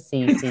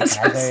 sea,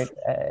 desert,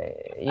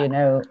 you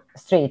know,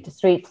 street,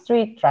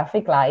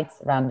 traffic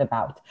lights,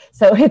 roundabout.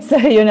 So it's,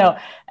 you know,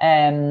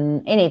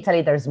 in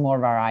Italy, there's more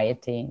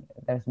variety.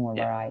 There's more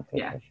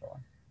variety for sure.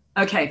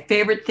 Okay,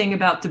 favorite thing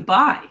about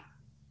Dubai?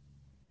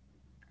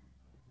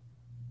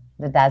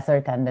 The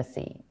desert and the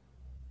sea.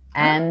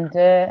 And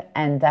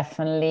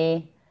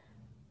definitely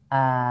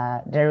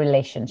the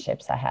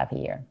relationships I have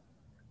here.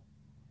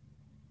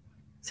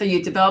 So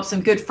you developed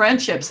some good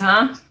friendships,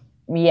 huh?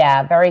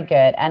 Yeah, very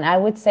good. And I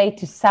would say,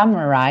 to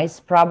summarize,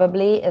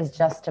 probably is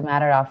just a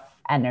matter of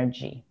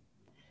energy.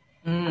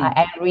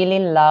 I really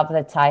love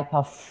the type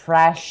of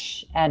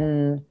fresh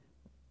and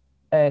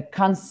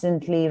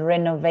constantly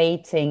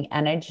renovating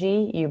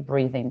energy you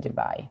breathe in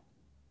Dubai.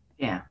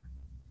 Yeah.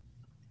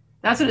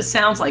 That's what it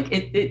sounds like.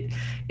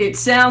 It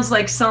sounds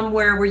like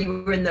somewhere where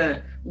you were in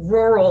the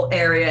rural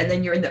area and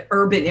then you're in the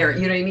urban area.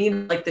 You know what I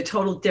mean? Like the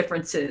total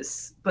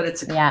differences. But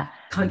it's a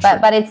country.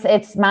 But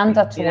it's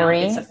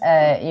mandatory. You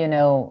know, you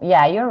know,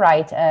 yeah, you're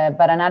right.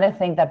 But another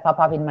thing that popped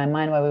up in my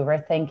mind while we were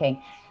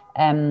thinking,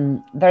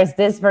 there's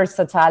this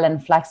versatile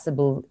and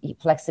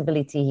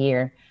flexibility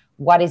here.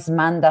 What is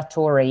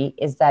mandatory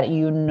is that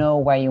you know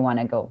where you want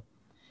to go,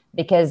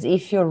 because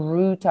if your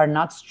roots are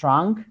not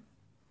strong,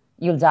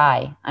 you'll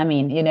die. I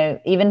mean, you know,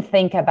 even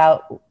think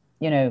about,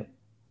 you know,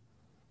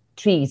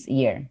 trees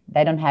here.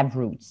 They don't have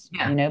roots,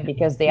 you know,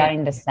 because they are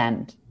in the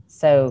sand.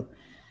 So,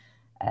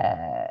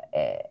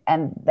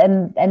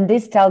 and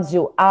this tells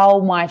you how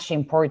much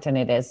important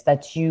it is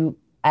that you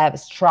have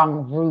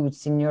strong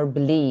roots in your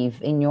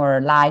belief, in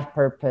your life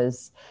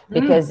purpose.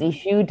 Because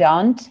if you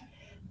don't,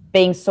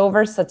 being so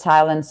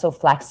versatile and so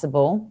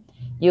flexible,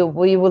 you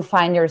will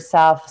find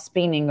yourself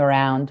spinning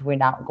around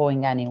without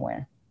going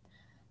anywhere.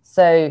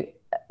 So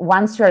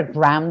once you're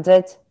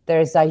grounded,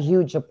 there's a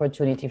huge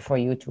opportunity for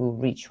you to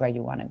reach where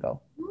you want to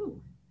go.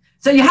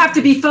 So you have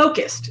to be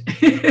focused.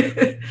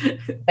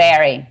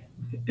 Very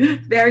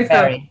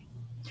focused.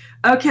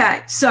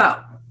 Okay,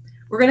 so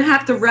we're going to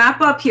have to wrap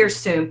up here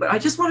soon, but I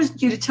just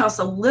wanted you to tell us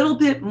a little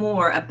bit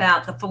more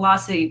about the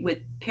philosophy with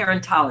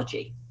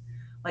parentology.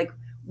 Like,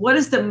 what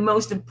is the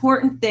most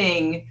important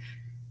thing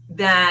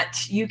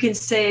that you can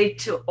say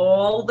to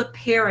all the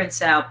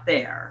parents out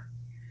there,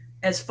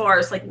 as far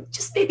as like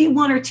just maybe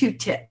 1 or 2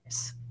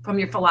 tips from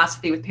your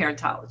philosophy with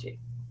parentology?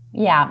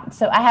 Yeah,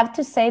 so I have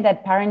to say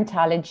that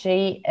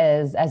parentology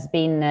has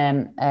been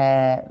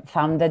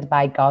founded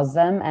by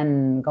Gosem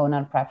and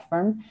Gonal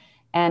Prepfern,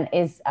 and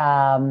is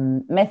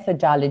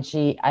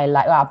methodology I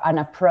like, an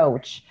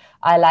approach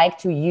I like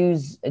to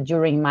use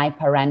during my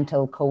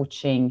parental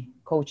coaching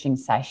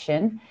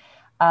session.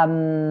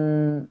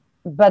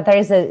 But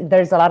there's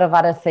a lot of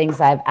other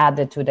things I've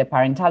added to the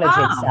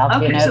parentology itself,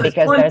 okay, you know, so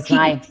because there's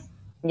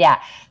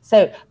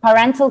so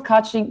parental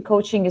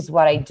coaching is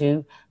what I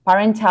do.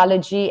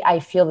 Parentology, I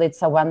feel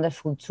it's a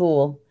wonderful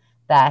tool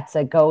that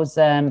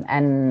Gosem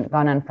and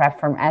Gonal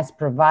Prepfern has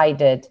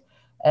provided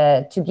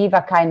to give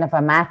a kind of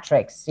a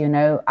matrix, you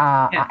know,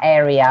 an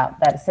area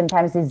that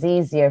sometimes is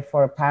easier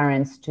for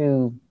parents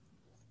to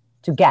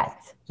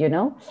get, you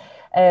know.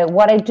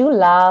 What I do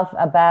love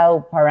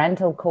about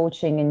parental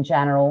coaching in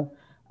general,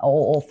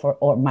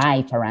 or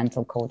my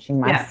parental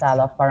coaching, my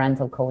style of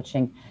parental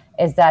coaching,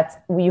 is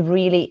that we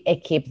really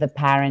equip the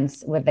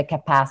parents with the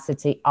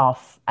capacity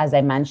of, as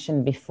I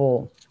mentioned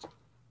before,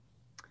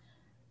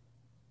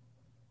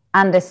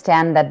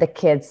 understand that the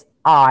kids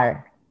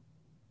are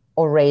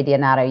already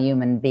another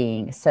human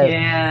being. So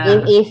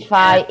if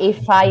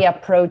I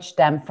approach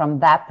them from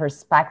that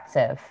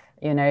perspective,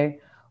 you know,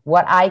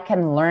 what I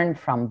can learn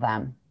from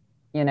them,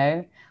 you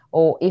know,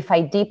 or if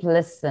I deep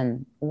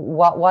listen,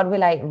 what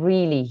will I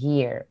really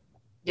hear?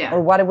 Or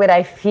what would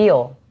I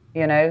feel,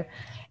 you know,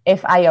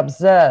 if I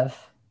observe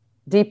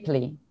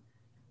deeply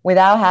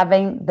without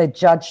having the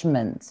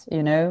judgment,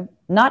 you know,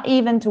 not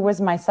even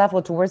towards myself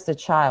or towards the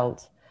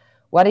child,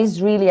 what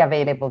is really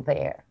available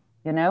there,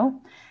 you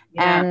know?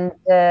 And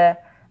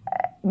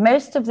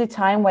most of the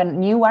time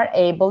when you are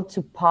able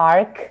to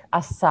park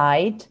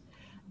aside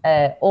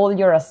all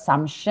your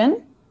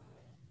assumption,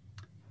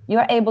 you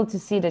are able to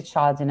see the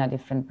child in a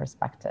different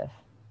perspective,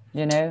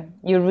 you know?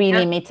 You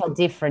really meet a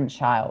different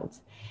child.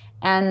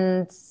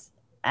 And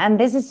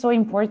this is so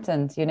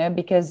important, you know,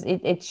 because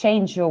it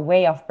changed your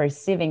way of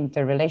perceiving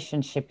the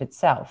relationship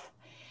itself.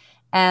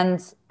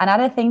 And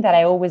another thing that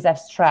I always have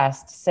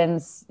stressed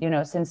since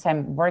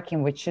I'm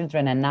working with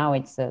children, and now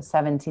it's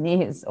 17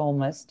 years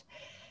almost,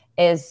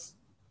 is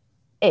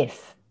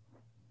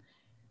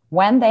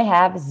when they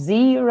have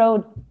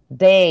 0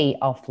 day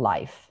of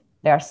life,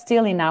 they are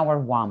still in our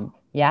womb.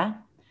 Yeah.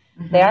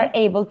 They are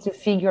able to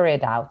figure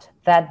it out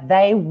that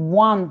they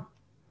want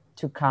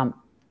to come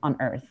on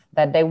earth,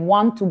 that they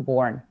want to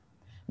born,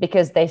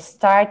 because they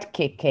start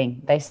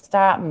kicking, they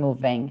start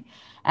moving.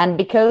 And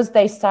because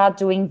they start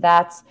doing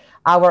that,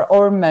 our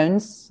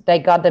hormones, they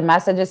got the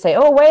messages say,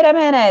 oh, wait a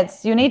minute,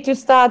 you need to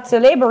start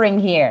laboring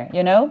here,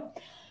 you know?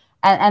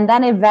 And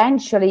then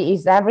eventually,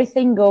 if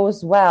everything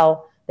goes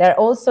well, they're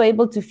also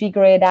able to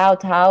figure it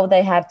out how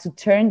they have to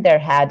turn their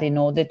head in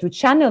order to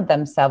channel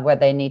themselves where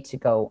they need to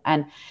go.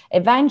 And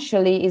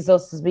eventually, it's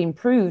also been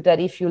proved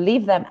that if you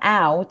leave them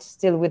out,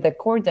 still with the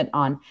cordon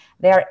on,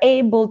 they are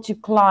able to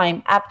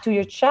climb up to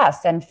your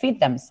chest and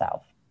feed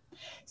themselves.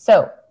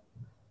 So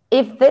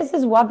if this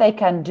is what they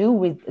can do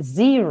with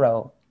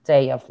 0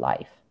 day of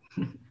life,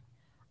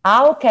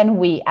 how can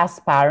we as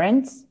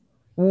parents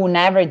who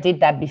never did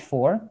that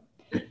before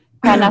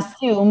can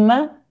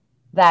assume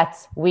that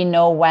we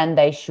know when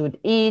they should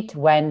eat,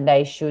 when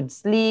they should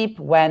sleep,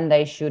 when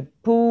they should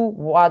poo,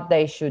 what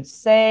they should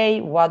say,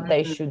 what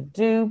they should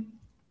do?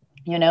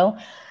 You know,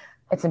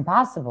 it's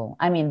impossible.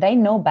 I mean, they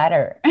know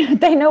better.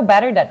 They know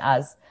better than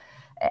us.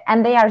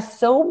 And they are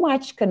so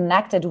much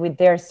connected with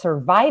their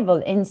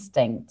survival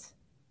instinct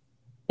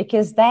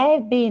because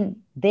they've been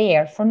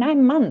there for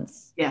 9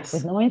 months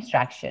with no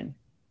instruction.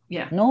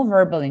 Yeah. No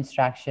verbal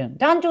instruction.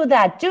 Don't do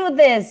that. Do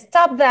this.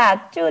 Stop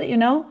that. Do it, you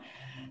know?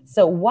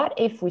 So what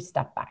if we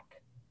step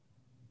back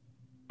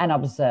and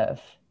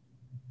observe?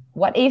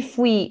 What if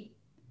we,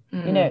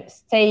 you know,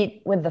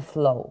 stay with the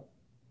flow?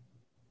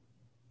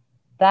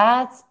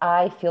 That,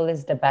 I feel,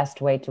 is the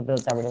best way to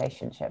build a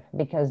relationship,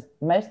 because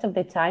most of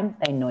the time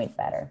they know it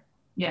better.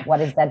 Yeah. What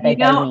is that they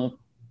need?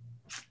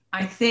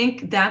 I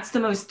think that's the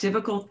most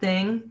difficult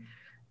thing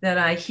that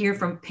I hear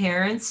from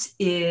parents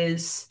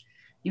is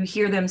you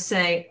hear them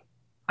say,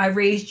 I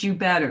raised you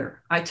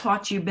better. I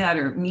taught you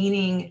better,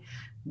 meaning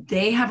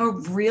they have a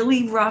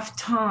really rough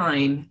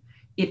time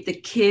if the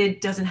kid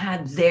doesn't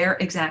have their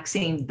exact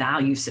same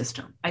value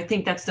system. I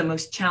think that's the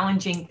most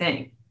challenging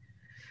thing,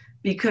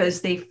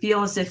 because they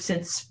feel as if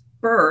since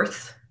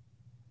birth,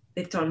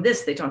 they've taught them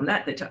this, they taught them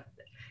that,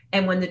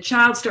 and when the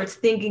child starts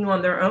thinking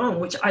on their own,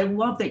 which I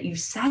love that you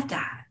said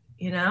that,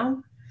 you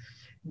know,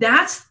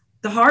 that's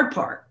the hard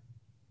part.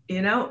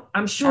 You know,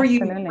 I'm sure you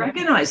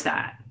recognize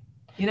that.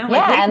 You know, yeah,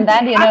 like and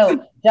then, you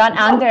know, don't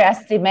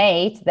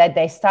underestimate that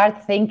they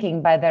start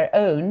thinking by their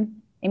own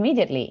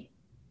immediately,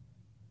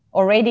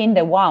 already in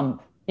the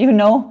womb, you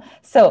know.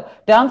 So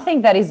don't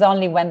think that is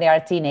only when they are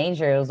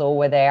teenagers or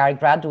when they are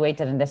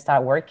graduated and they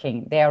start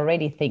working. They are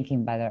already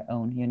thinking by their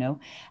own, you know.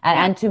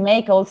 And to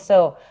make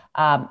also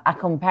a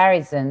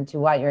comparison to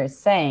what you're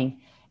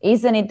saying,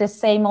 isn't it the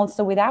same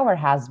also with our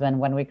husband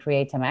when we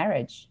create a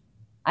marriage?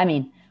 I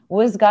mean,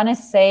 who's going to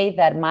say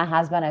that my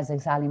husband has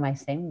exactly my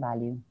same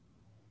value?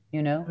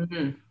 You know?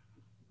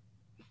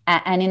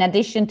 And in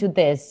addition to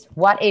this,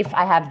 what if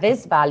I have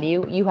this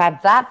value, you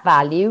have that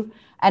value,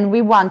 and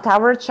we want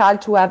our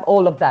child to have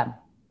all of them?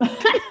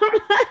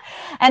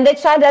 And the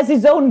child has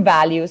his own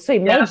value. So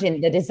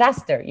imagine the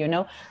disaster, you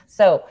know?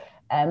 So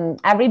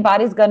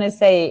everybody's going to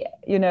say,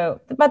 you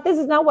know, but this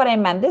is not what I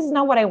meant. This is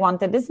not what I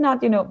wanted. This is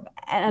not, you know,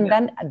 and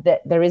then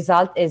the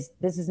result is,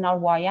 this is not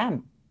who I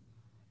am.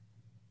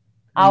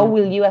 How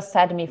will you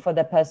accept me for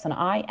the person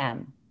I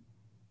am?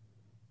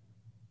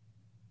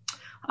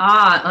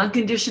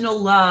 Unconditional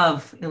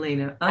love,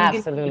 Elena.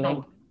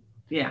 Absolutely.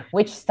 Yeah.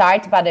 Which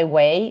starts, by the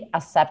way,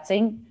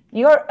 accepting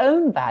your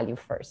own value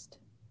first.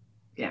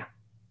 Yeah.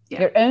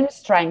 Your own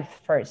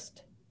strength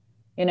first.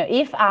 You know,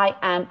 if I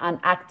am an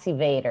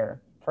activator,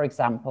 for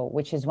example,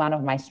 which is one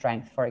of my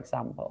strengths, for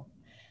example,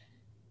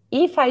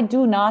 if I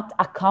do not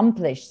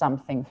accomplish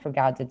something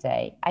throughout the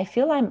day, I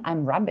feel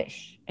I'm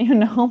rubbish, you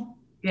know?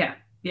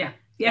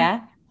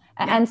 Yeah.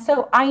 And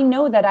so I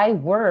know that I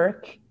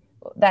work,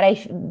 that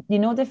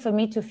in order for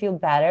me to feel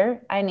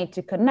better, I need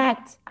to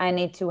connect. I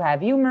need to have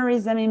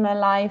humorism in my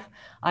life.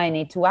 I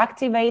need to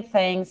activate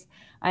things.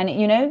 And,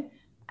 you know,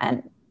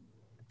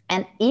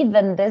 and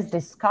even this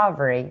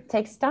discovery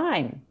takes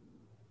time,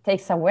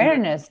 takes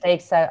awareness,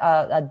 takes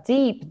a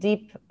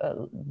deep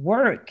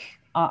work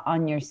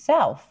on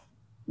yourself.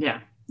 Yeah.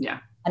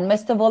 And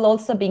most of all,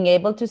 also being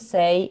able to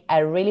say, I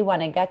really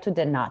want to get to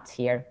the nuts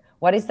here.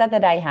 What is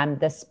that I am,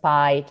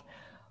 despite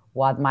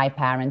what my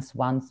parents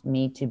want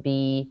me to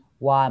be,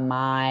 what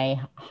my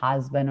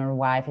husband or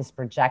wife is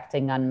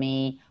projecting on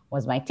me,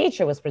 what my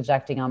teacher was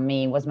projecting on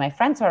me, what my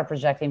friends are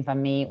projecting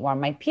on me, what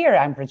my peer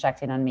I'm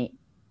projecting on me.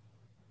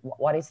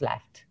 What is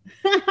left?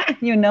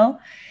 You know?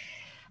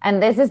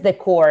 And this is the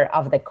core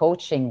of the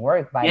coaching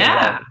work, by the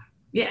way.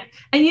 Yeah.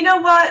 And you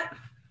know what?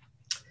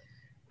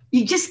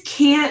 You just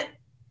can't,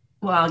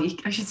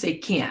 I should say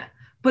can't,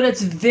 but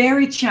it's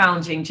very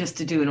challenging just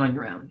to do it on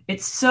your own.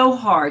 It's so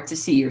hard to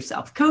see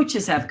yourself.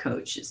 Coaches have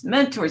coaches,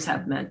 mentors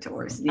have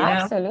mentors. You know?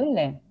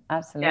 Absolutely.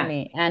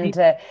 Yeah. And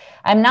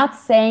I'm not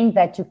saying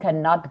that you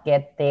cannot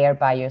get there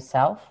by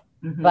yourself,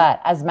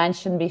 but as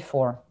mentioned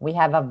before, we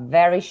have a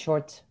very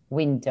short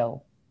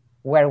window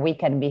where we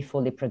can be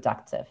fully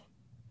productive.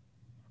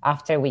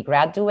 After we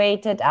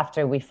graduated,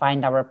 after we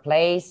find our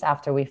place,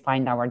 after we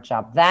find our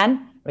job,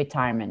 then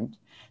retirement.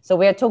 So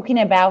we're talking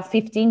about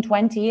 15,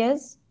 20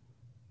 years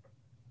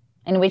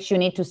in which you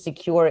need to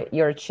secure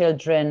your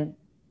children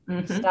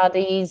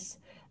studies,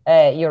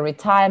 your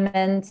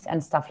retirement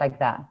and stuff like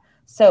that.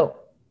 So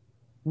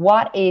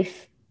what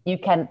if you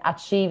can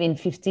achieve in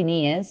 15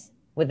 years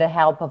with the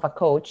help of a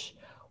coach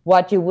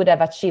what you would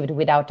have achieved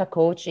without a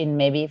coach in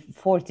maybe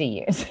 40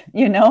 years,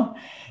 you know?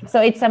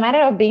 So it's a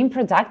matter of being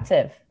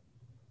productive.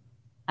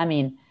 I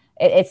mean,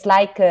 it's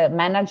like a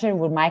manager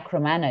will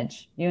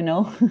micromanage, you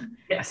know?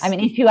 Yes. I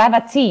mean, if you have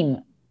a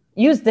team,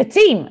 use the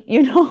team,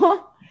 you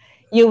know?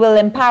 You will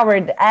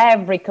empower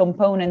every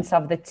components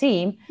of the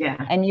team,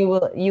 and you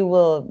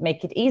will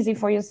make it easy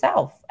for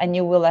yourself, and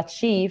you will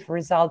achieve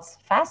results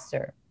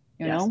faster,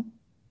 you know?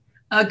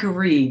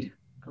 Agreed.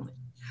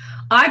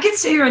 I could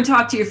sit here and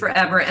talk to you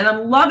forever, and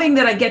I'm loving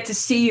that I get to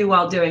see you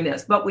while doing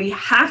this, but we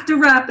have to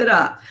wrap it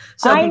up.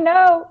 So I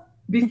know.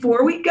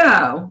 Before we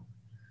go,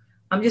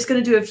 I'm just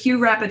going to do a few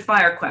rapid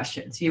fire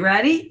questions. You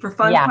ready for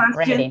fun questions?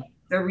 Ready.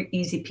 They're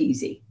easy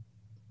peasy.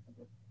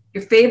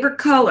 Your favorite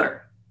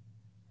color?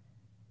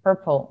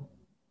 Purple.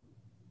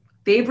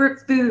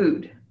 Favorite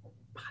food?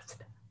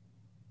 Pasta.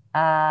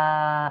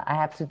 I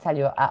have to tell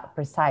you a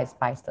precise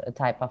pasta,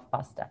 type of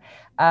pasta.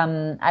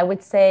 I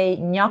would say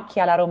gnocchi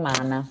alla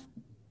romana.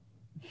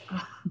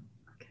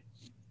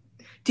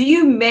 Do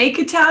you make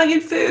Italian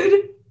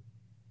food?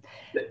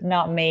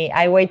 Not me.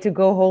 I wait to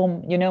go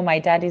home. You know, my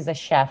dad is a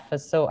chef,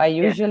 so I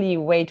usually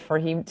wait for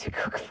him to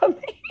cook for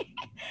me.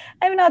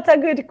 I'm not a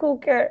good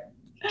cooker.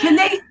 Can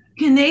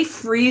they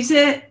freeze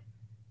it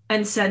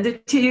and send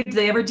it to you? Do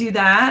they ever do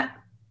that?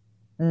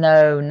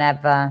 No,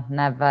 never.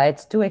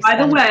 It's too expensive.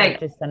 By the way,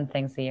 to send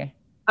things here.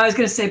 I was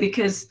going to say,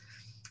 because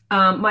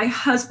my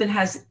husband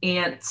has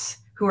aunts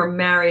who are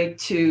married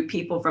to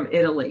people from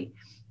Italy,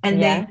 and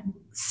they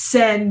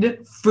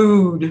send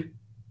food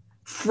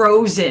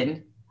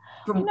frozen.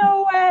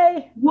 No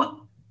way. What?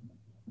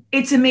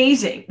 It's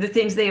amazing the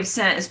things they have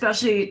sent,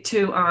 especially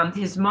to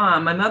his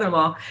mom, my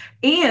mother-in-law,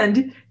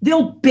 and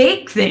they'll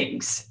bake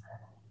things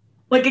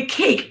like a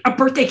cake, a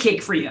birthday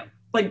cake for you,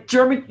 like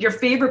your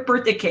favorite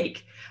birthday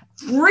cake.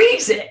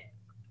 Freeze it.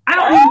 I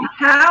don't know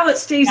how it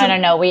stays.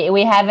 No.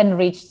 We haven't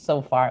reached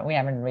so far.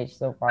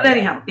 But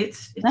anyhow,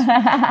 it's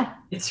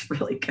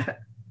really good.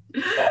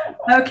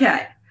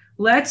 Okay.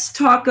 Let's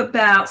talk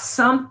about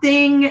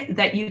something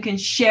that you can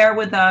share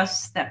with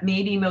us that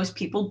maybe most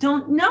people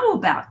don't know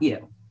about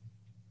you.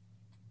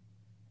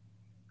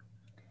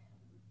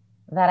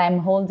 That I'm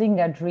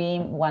holding a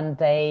dream one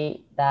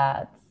day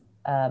that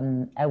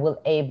I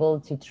will able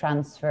to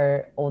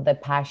transfer all the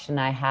passion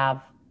I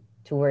have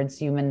towards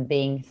human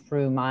being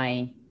through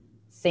my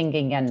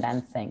singing and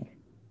dancing.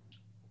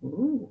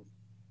 Ooh.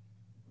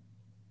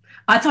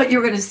 I thought you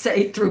were going to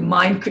say through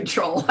mind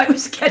control. I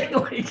was getting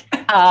like...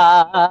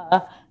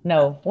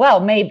 No.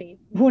 Well, maybe.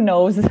 Who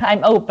knows?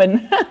 I'm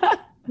open.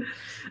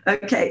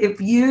 Okay.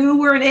 If you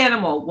were an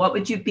animal, what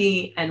would you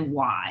be and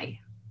why?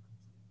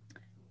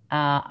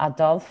 A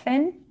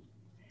dolphin.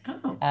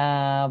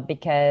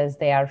 Because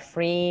they are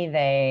free.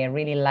 They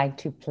really like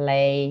to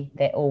play.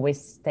 They always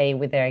stay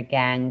with their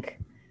gang.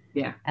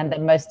 Yeah. And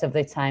then most of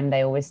the time,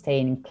 they always stay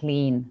in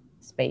clean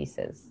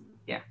spaces.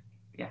 Yeah.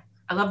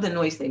 I love the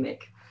noise they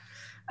make.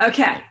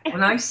 Okay.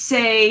 When I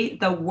say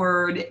the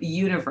word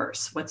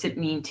universe, what's it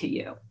mean to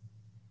you?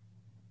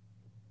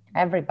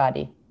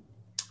 Everybody.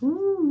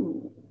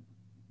 Ooh.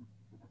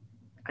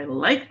 I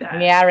like that.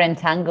 We are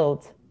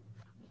entangled.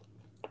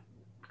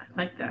 I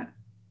like that.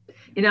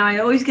 You know, I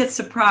always get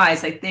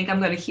surprised. I think I'm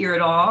going to hear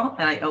it all,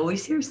 and I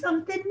always hear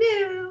something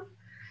new.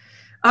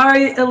 All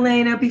right,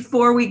 Elena,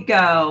 before we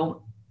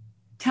go,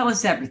 tell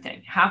us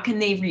everything. How can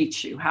they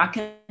reach you? How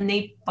can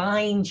they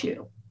find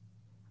you?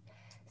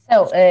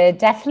 So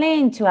definitely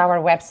into our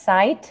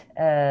website,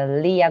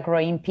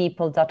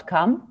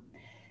 leagrowingpeople.com.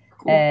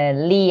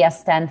 Cool. Leah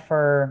stands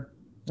for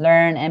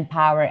Learn,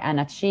 Empower, and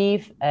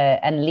Achieve.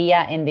 And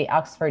Leah in the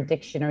Oxford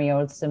Dictionary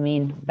also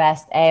means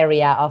vast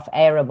area of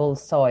arable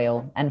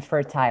soil and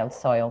fertile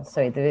soil.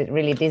 So it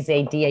really this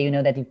idea, you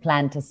know, that you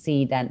plant a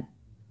seed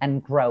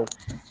and grow.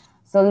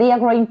 So Leah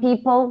Growing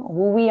People,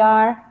 who we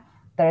are,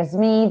 there's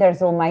me,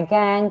 there's all my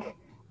gang.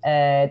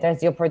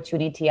 There's the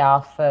opportunity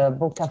of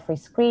book a free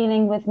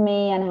screening with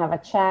me and have a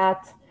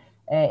chat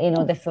in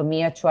order for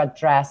me to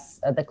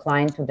address the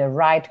client to the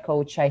right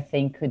coach I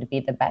think could be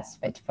the best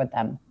fit for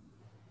them.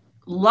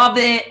 Love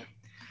it.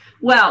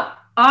 Well,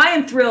 I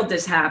am thrilled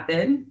this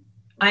happened.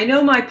 I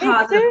know my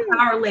positive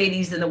power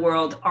ladies in the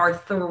world are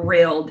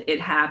thrilled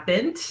it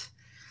happened.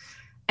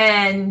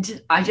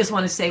 And I just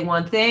want to say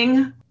one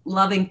thing,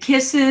 loving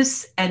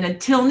kisses. And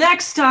until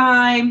next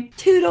time,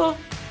 toodle.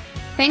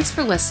 Thanks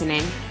for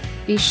listening.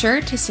 Be sure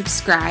to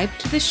subscribe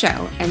to the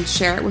show and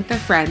share it with a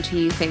friend who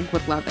you think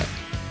would love it.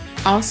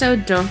 Also,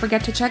 don't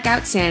forget to check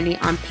out Sandy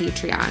on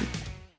Patreon.